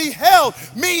word beheld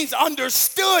means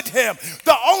understood him.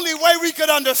 The only way we could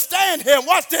understand him,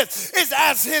 watch this, is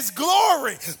as his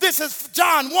glory. This is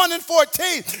John 1 and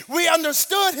 14. We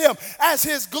understood him as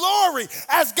his glory,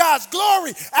 as God's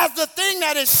glory, as the thing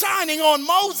that is shining on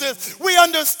Moses. We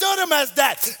understood him as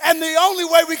that. And the only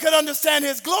way we could understand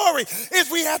his glory is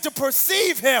we had to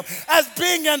perceive him as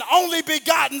being an only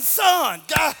begotten son.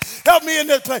 God, help me in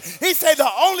this place. He said the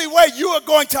only way you are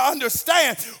going to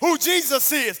understand who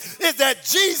Jesus is that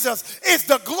Jesus is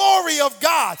the glory of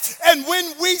God. And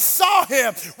when we saw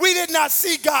him, we did not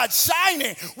see God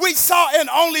shining. We saw an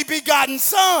only begotten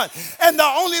son. And the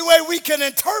only way we can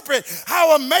interpret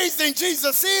how amazing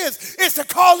Jesus is to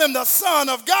call him the Son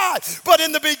of God. But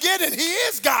in the beginning, he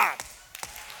is God.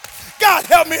 God,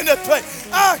 help me in this place.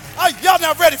 Y'all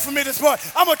not ready for me this morning.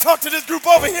 I'm going to talk to this group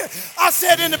over here. I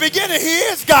said in the beginning, he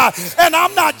is God. And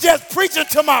I'm not just preaching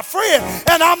to my friend.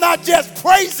 And I'm not just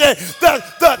praising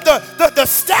the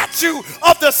statue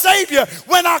of the Savior.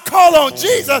 When I call on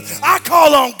Jesus, I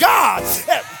call on God.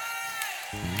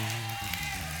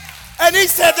 And he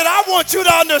said that I want you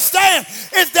to understand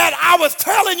is that I was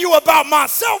telling you about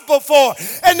myself before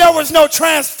and there was no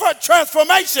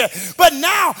transformation. But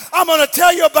now I'm going to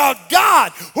tell you about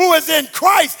God who is in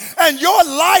Christ, and your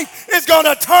life is going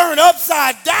to turn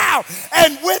upside down.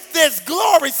 And with this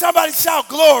glory, somebody shout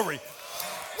glory.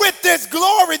 With this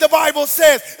glory, the Bible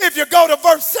says, if you go to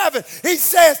verse 7, he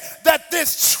says that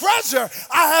this treasure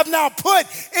I have now put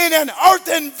in an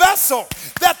earthen vessel,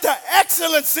 that the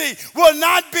excellency will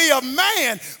not be of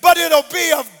man, but it'll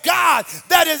be of God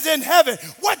that is in heaven.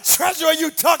 What treasure are you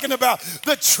talking about?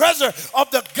 The treasure of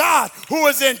the God who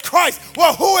is in Christ.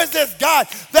 Well, who is this God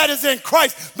that is in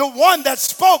Christ? The one that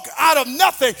spoke out of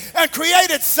nothing and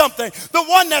created something. The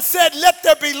one that said, let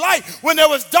there be light when there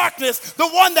was darkness. The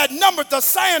one that numbered the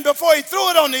sand before he threw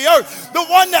it on the earth. The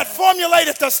one that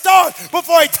formulated the stars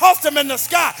before he tossed them in the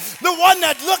sky. The one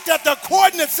that looked at the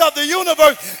coordinates of the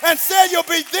universe and said you'll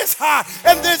be this high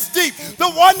and this deep.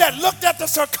 The one that looked at the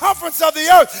circumference of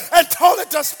the earth and told it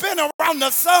to spin around the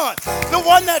sun. The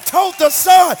one that told the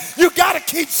sun, you got to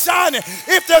keep shining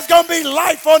if there's going to be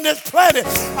life on this planet.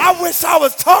 I wish I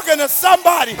was talking to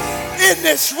somebody in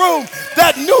this room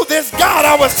that knew this God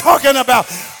I was talking about.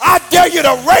 I dare you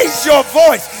to raise your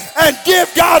voice and give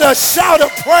God a shout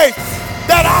of praise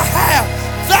that I have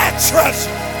that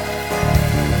treasure.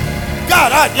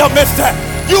 God, y'all missed that.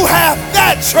 You have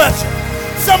that treasure.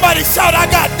 Somebody shout, I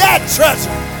got that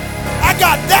treasure. I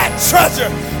got that treasure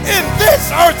in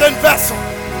this earthen vessel.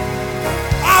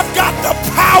 I've got the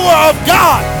power of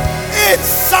God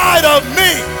inside of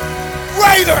me.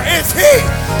 Greater is he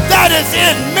that is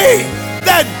in me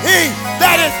than he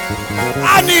that is.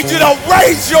 I need you to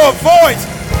raise your voice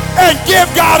and give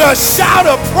God a shout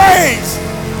of praise.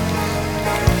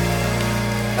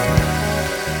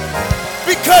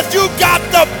 Because you got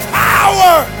the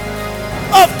power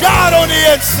of God on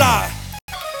the inside.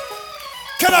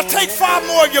 Can I take 5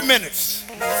 more of your minutes?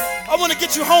 I want to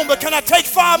get you home, but can I take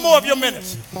 5 more of your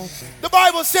minutes? The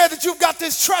Bible said that you've got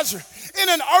this treasure in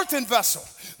an earthen vessel.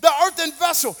 The earthen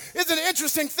vessel is an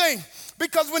interesting thing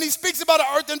Because when he speaks about an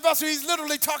earthen vessel, he's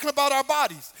literally talking about our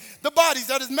bodies. The bodies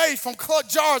that is made from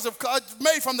jars of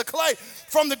made from the clay,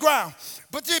 from the ground.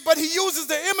 But he uses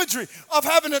the imagery of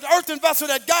having an earthen vessel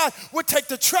that God would take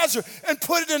the treasure and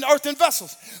put it in earthen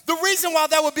vessels. The reason why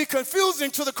that would be confusing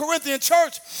to the Corinthian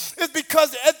church is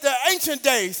because at the ancient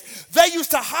days, they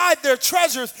used to hide their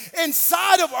treasures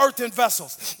inside of earthen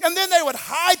vessels. And then they would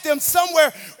hide them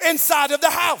somewhere inside of the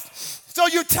house. So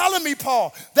you're telling me,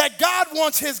 Paul, that God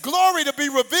wants his glory to be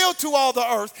revealed to all the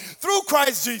earth through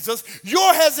Christ Jesus.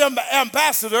 You're his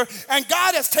ambassador, and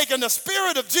God has taken the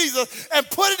spirit of Jesus and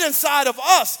put it inside of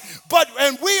us.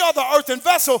 And we are the earthen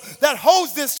vessel that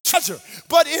holds this treasure.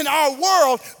 But in our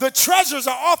world, the treasures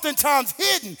are oftentimes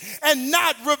hidden and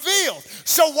not revealed.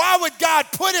 So why would God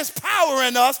put his power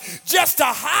in us just to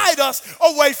hide us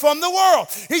away from the world?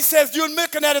 He says you're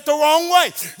looking at it the wrong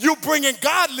way. You're bringing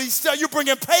godly stuff, you're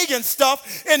bringing pagan stuff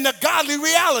in the godly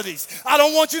realities. I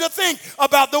don't want you to think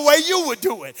about the way you would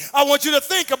do it. I want you to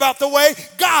think about the way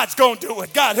God's going to do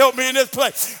it. God, help me in this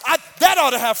place. That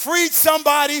ought to have freed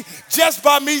somebody just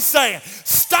by me saying,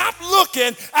 stop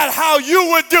looking at how you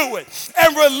would do it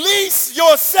and release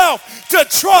yourself to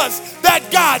trust that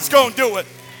God's going to do it.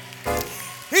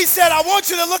 He said, I want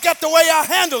you to look at the way I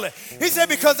handle it. He said,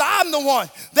 because I'm the one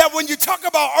that when you talk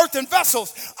about earthen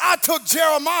vessels, I took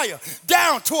Jeremiah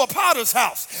down to a potter's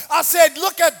house. I said,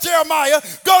 look at Jeremiah,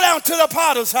 go down to the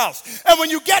potter's house. And when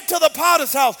you get to the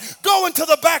potter's house, go into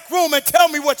the back room and tell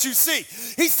me what you see.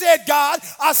 He said, God,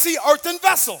 I see earthen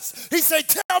vessels. He said,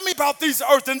 tell me about these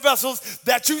earthen vessels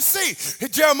that you see.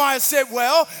 Jeremiah said,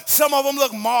 well, some of them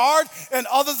look marred and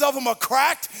others of them are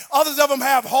cracked. Others of them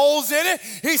have holes in it.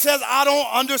 He says, I don't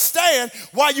understand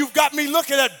why you've got me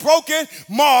looking at broken,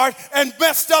 marred, and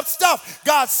messed up stuff.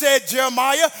 God said,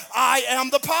 Jeremiah, I am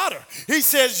the potter. He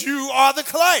says, you are the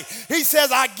clay. He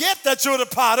says, I get that you're the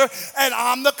potter and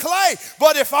I'm the clay.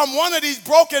 But if I'm one of these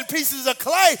broken pieces of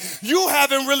clay, you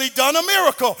haven't really done a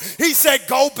miracle. He said,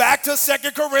 go back to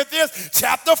 2 Corinthians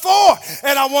chapter 4.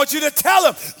 And I want you to tell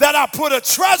him that I put a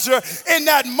treasure in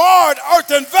that marred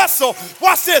earthen vessel.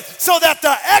 Watch this. So that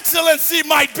the excellency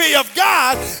might be of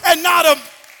God and not of.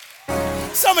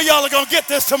 Some of y'all are going to get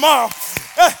this tomorrow.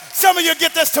 Some of you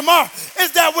get this tomorrow.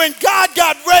 Is that when God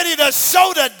got ready to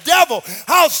show the devil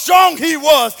how strong he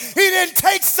was, he didn't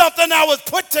take something that was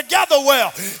put together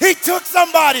well. He took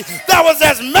somebody that was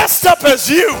as messed up as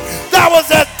you, that was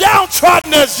as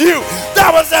downtrodden as you,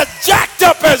 that was as jacked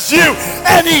up as you,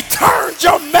 and he turned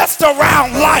your messed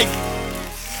around life.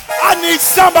 I need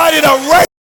somebody to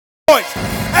raise their voice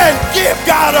and give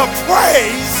God a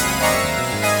praise.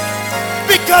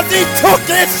 Because he took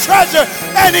his treasure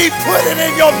and he put it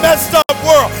in your messed up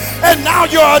world. And now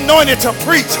you're anointed to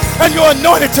preach. And you're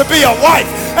anointed to be a wife.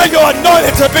 And you're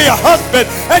anointed to be a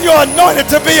husband. And you're anointed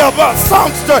to be a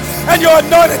songster. And you're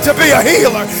anointed to be a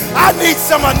healer. I need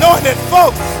some anointed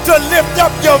folks to lift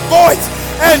up your voice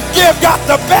and give God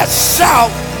the best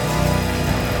shout.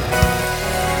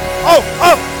 Oh,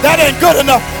 that ain't good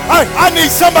enough. I need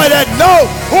somebody that know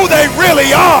who they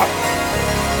really are.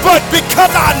 But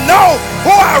because I know who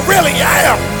I really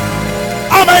am,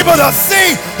 I'm able to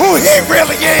see who he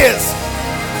really is.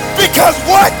 Because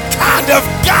what kind of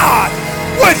God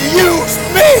would use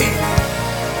me?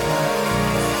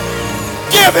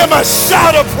 Give him a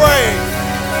shout of praise.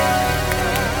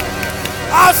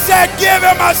 I said give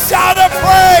him a shout of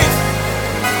praise.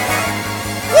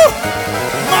 Woo.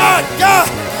 My God.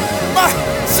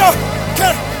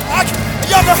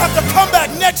 Y'all gonna have to come back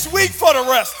next week for the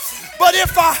rest. But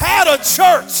if I had a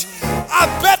church, I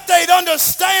bet they'd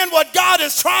understand what God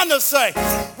is trying to say.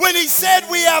 When he said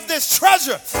we have this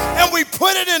treasure and we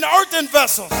put it in earthen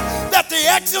vessels, that the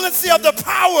excellency of the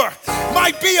power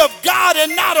might be of God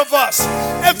and not of us.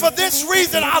 And for this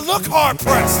reason, I look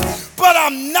hard-pressed, but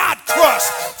I'm not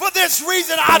crushed. For this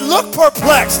reason, I look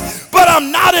perplexed, but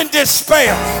I'm not in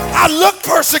despair. I look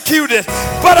persecuted,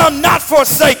 but I'm not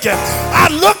forsaken.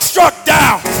 I look struck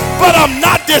down, but I'm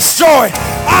not destroyed.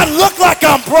 I look like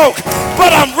I'm broke,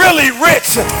 but I'm really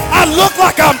rich. I look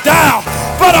like I'm down,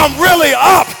 but I'm really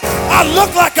up. I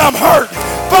look like I'm hurt,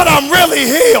 but I'm really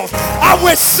healed. I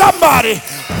wish somebody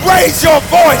raise your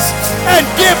voice and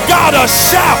give God a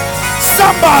shout.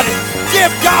 Somebody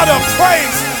give God a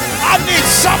praise. I need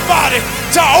somebody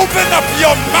to open up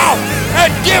your mouth and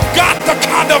give God the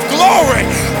kind of glory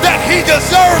that he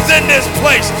deserves in this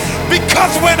place.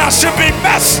 Because when I should be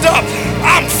messed up,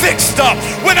 I'm fixed up.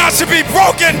 When I should be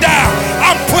broken down,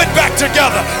 I'm put back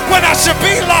together. When I should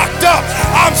be locked up,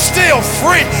 I'm still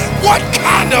free. What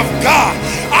kind of God?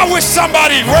 I wish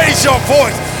somebody raise your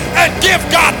voice and give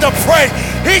God the praise.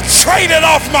 He traded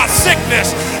off my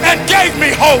sickness and gave me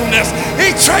wholeness.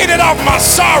 He traded off my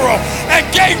sorrow and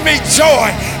gave me joy.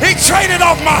 He traded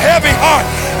off my heavy heart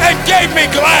and gave me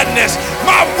gladness.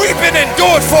 My weeping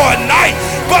endured for a night,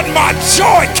 but my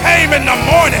joy came in the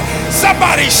morning.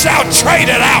 Somebody shout, trade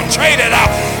it out, trade it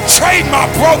out. Trade my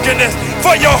brokenness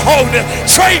for your wholeness.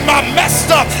 Trade my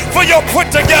messed up for your put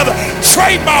together.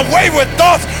 Trade my wayward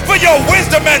thoughts for your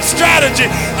wisdom and strategy.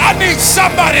 I need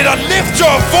somebody to lift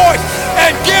your voice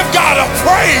and give God a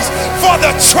praise for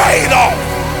the trade-off.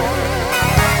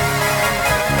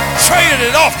 Traded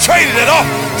it off, traded it off,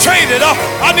 traded it off.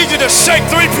 I need you to shake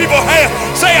 3 people's hands.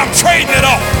 Say, I'm trading it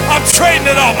off. I'm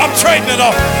trading it off. I'm trading it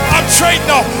off. I'm trading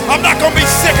off. I'm not going to be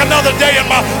sick another day in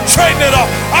my trading it off.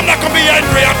 I'm not going to be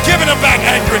angry. I'm giving them back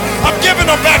angry. I'm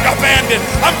giving them back abandoned.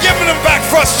 I'm giving them back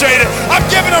frustrated. I'm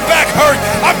giving them back hurt.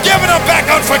 I'm giving them back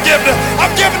unforgiveness.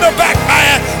 I'm giving them back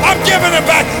mad. I'm giving them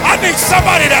back. I need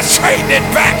somebody that's trading it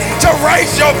back to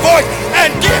raise your voice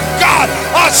and give God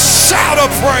a shout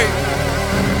of praise.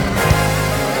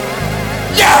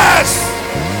 Yes!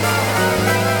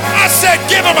 I said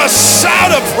give him a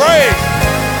shout of praise.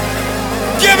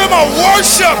 Give him a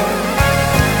worship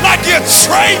like you're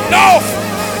trading off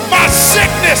my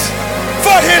sickness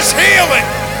for his healing,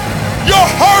 your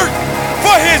hurt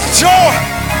for his joy,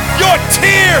 your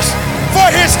tears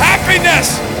for his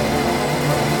happiness.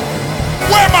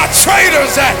 Where my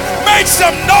traders at? Make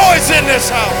some noise in this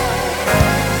house.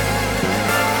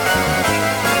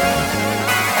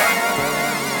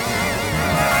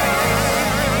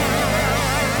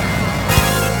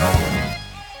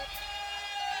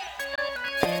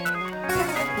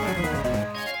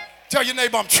 Tell your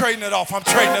neighbor I'm trading it off. I'm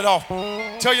trading it off.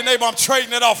 Tell your neighbor I'm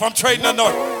trading it off. I'm trading it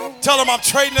off. Tell him I'm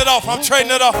trading it off. I'm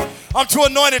trading it off. I'm too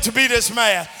anointed to be this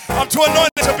mad. I'm too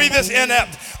anointed to be this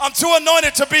inept. I'm too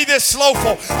anointed to be this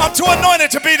slowful. I'm too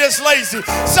anointed to be this lazy.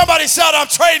 Somebody shout, I'm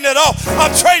trading it off.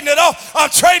 I'm trading it off. I'm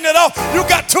trading it off. You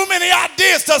got too many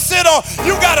ideas to sit on.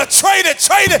 You got to trade it,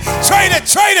 trade it, trade it,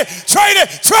 trade it, trade it,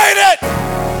 trade it.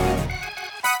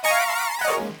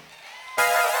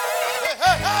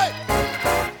 Hey, hey, hey.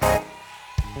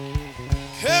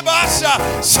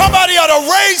 Somebody ought to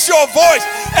raise your voice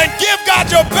and give God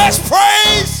your best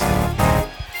praise.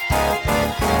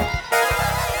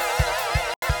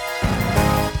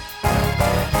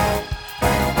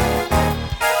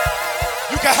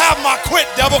 You can have my quit,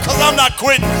 devil, because I'm not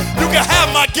quitting. You can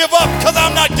have my give up because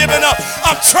I'm not giving up.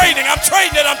 I'm trading it, I'm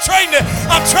trading it, I'm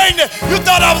trading it. You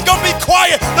thought I was going to be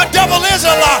quiet. The devil is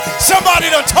a lie.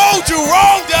 Somebody done told you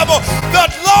wrong, devil. The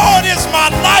Lord is my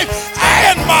life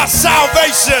and my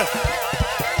salvation.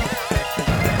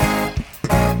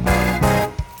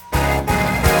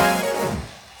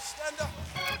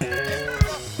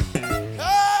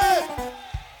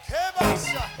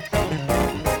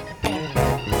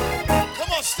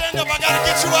 Stand up, I gotta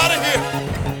get you out of here.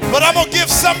 But I'm gonna give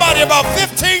somebody about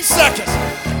 15 seconds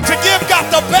to give God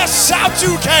the best shout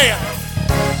you can.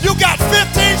 You got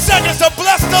 15 seconds to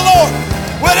bless the Lord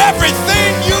with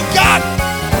everything you got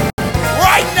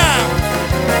right now.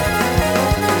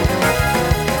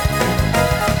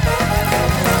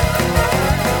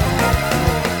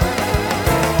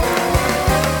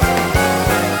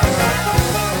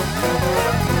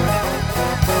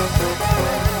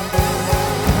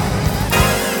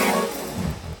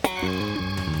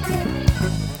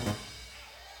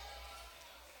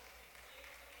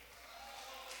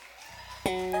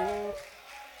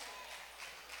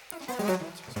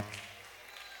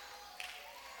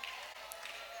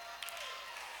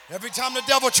 Every time the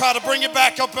devil try to bring it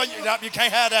back up, you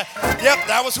can't have that. Yep,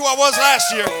 that was who I was last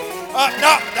year.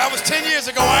 No, that was 10 years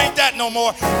ago. I ain't that no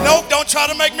more. Nope, don't try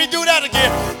to make me do that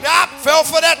again. I fell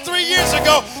for that 3 years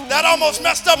ago. That almost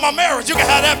messed up my marriage. You can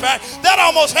have that back. That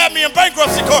almost had me in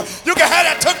bankruptcy court. You can have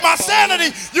that. Took my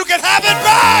sanity. You can have it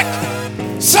back.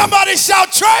 Somebody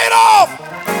shout, trade off.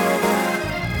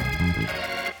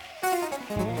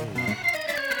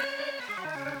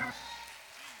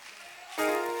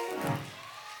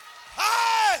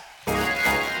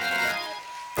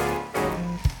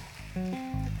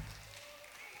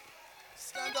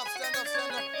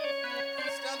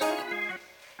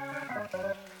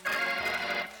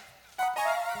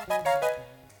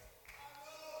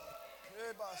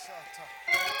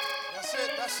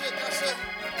 That's it.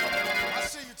 I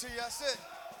see you, T. That's it.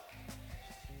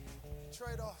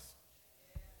 Trade off.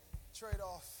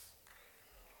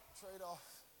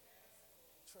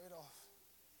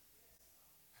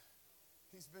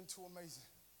 He's been too amazing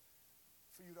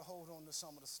for you to hold on to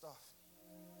some of the stuff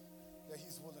that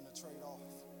he's willing to trade off.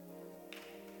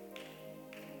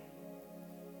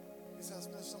 He said, I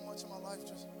spent so much of my life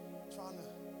just trying to,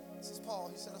 this is Paul,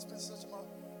 he said, I spent such of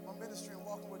my ministry and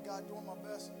walking with God, doing my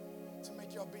best to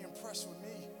make y'all be impressed with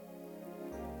me.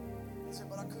 He said,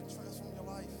 but I couldn't transform your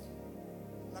life.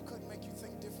 And I couldn't make you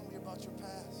think differently about your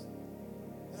past.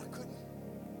 And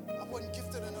I wasn't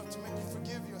gifted enough to make you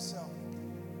forgive yourself.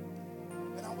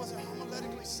 And I wasn't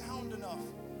homiletically sound enough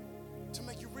to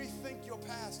make you rethink your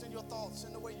past and your thoughts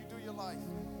and the way you do your life.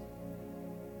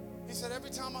 He said, every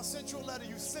time I sent you a letter,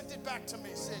 you sent it back to me,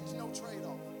 said, no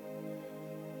trade-off.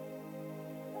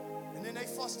 And then they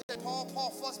fussed at Paul.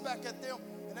 Paul fussed back at them,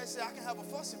 and they said, I can have a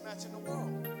fussing match in the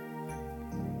world.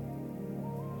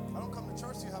 I don't come to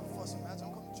church to have a fussing match. I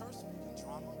don't come to church to be in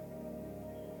drama.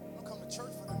 I don't come to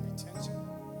church for there to be tension.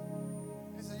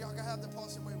 He said, y'all can have that. Paul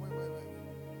said, wait.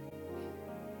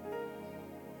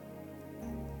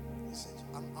 He said,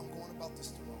 I'm going about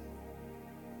this the wrong way.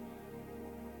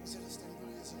 He said, this thing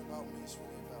really isn't about me. It's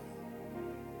really about him.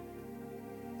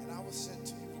 And I was sent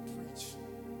to you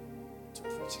to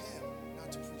preach him, not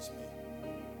to preach me.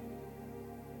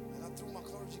 And I threw my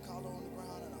clergy collar on the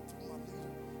ground, and I threw my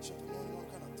leadership anointing on the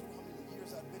ground. I threw how many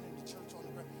years I'd been in the church on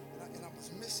the ground. And I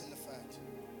was missing the fact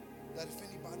that if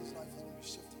anybody's life is going to be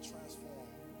shifted,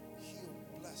 transformed, healed,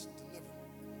 blessed, delivered,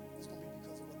 it's going to be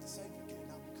because of what the Savior did,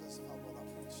 not because of how well I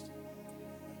preached.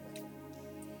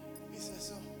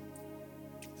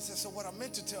 He said, so what I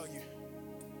meant to tell you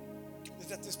is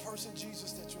that this person,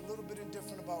 Jesus, that you're a little bit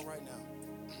indifferent about right now,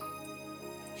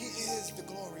 he is the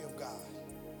glory of God.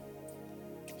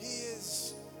 He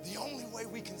is the only way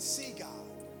we can see God.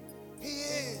 He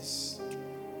is,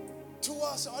 to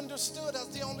us, understood as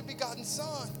the only begotten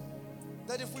Son,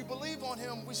 that if we believe on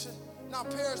him, we should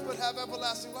not perish but have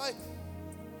everlasting life.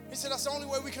 He said that's the only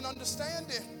way we can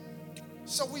understand him.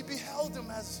 So we beheld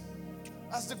him as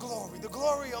the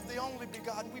glory of the only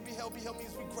begotten. We beheld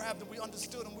means we grabbed him, we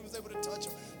understood him, we was able to touch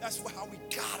him. That's how we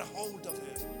got a hold of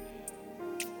him.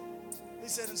 He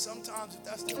said, and sometimes if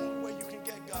that's the only way you can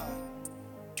get God,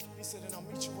 he said, and I'll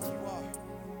meet you where you are.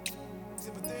 He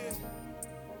said, but then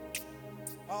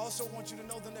I also want you to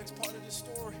know the next part of this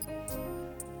story,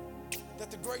 that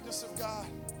the greatness of God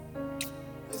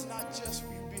is not just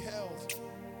who you beheld,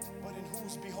 but in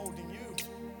who's beholding you.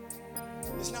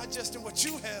 It's not just in what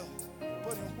you held,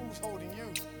 but in who's holding you.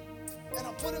 And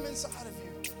I put him inside of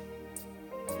you.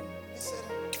 He said,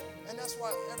 and that's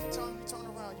why every time you turn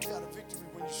around, you got a victory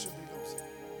when you should be losing.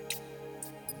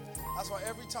 That's why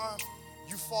every time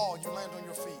you fall, you land on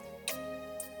your feet.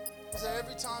 He said,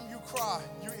 every time you cry,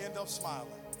 you end up smiling.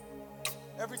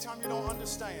 Every time you don't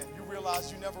understand, you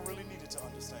realize you never really needed to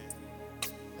understand.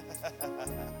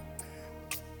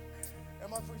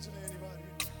 Am I preaching to anybody?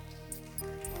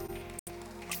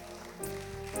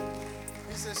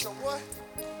 He said, so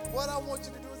what I want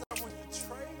you to do is I want you to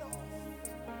trade off.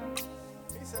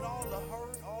 He said, all the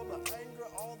hurt, all the anger,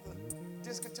 all the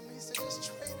discontent. He said, just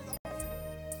trade it off.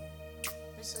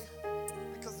 He said,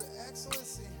 because the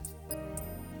excellency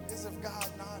is of God,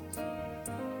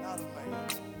 not of man.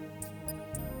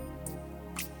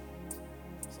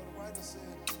 So the writer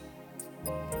said,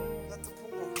 let the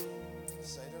poor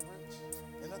say they're rich,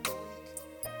 and let the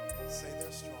weak say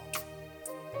they're strong.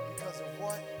 Because of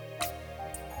what?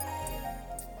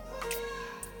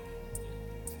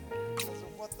 Because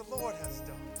of what the Lord has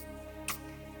done.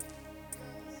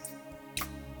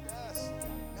 Yes,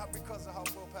 not because of how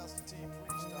well Pastor T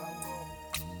preached, or how well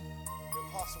the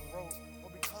apostle wrote,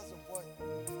 but because of what the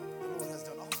Lord has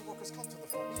done. Altar workers, come to the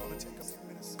front. We want to take a few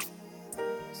minutes.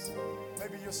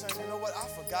 Maybe you're saying, you know what, I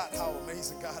forgot how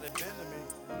amazing God had been to me.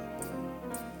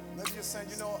 Maybe you're saying,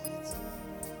 you know,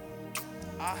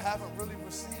 I haven't really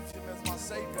received him as my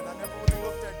Savior, and I never really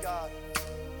looked at God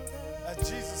as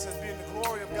Jesus as being the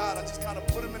glory of God. I just kind of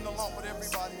put him in the lump with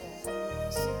everybody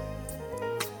else.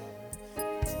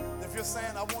 If you're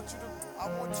saying, I want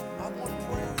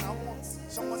prayer, and I want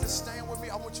someone to stand with me,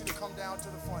 I want you to come down to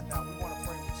the front now. We want to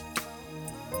pray with you.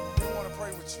 We want to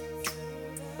pray with you.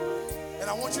 And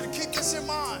I want you to keep this in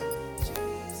mind,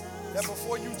 that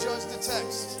before you judge the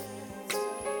text,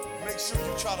 make sure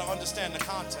you try to understand the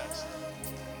context.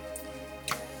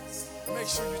 Make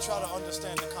sure you try to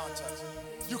understand the context.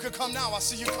 You can come now. I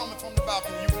see you coming from the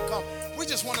balcony. You can come. We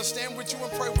just want to stand with you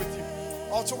and pray with you.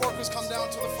 Altar workers, come down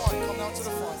to the front. Come down to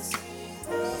the front.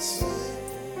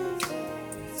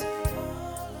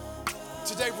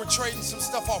 Today we're trading some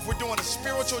stuff off. We're doing a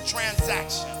spiritual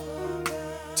transaction.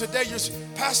 Today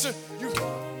Pastor,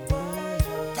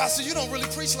 you don't really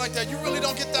preach like that. You really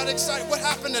don't get that excited. What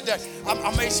happened today?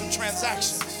 I made some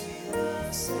transactions.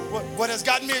 What has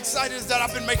gotten me excited is that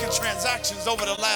I've been making transactions over the last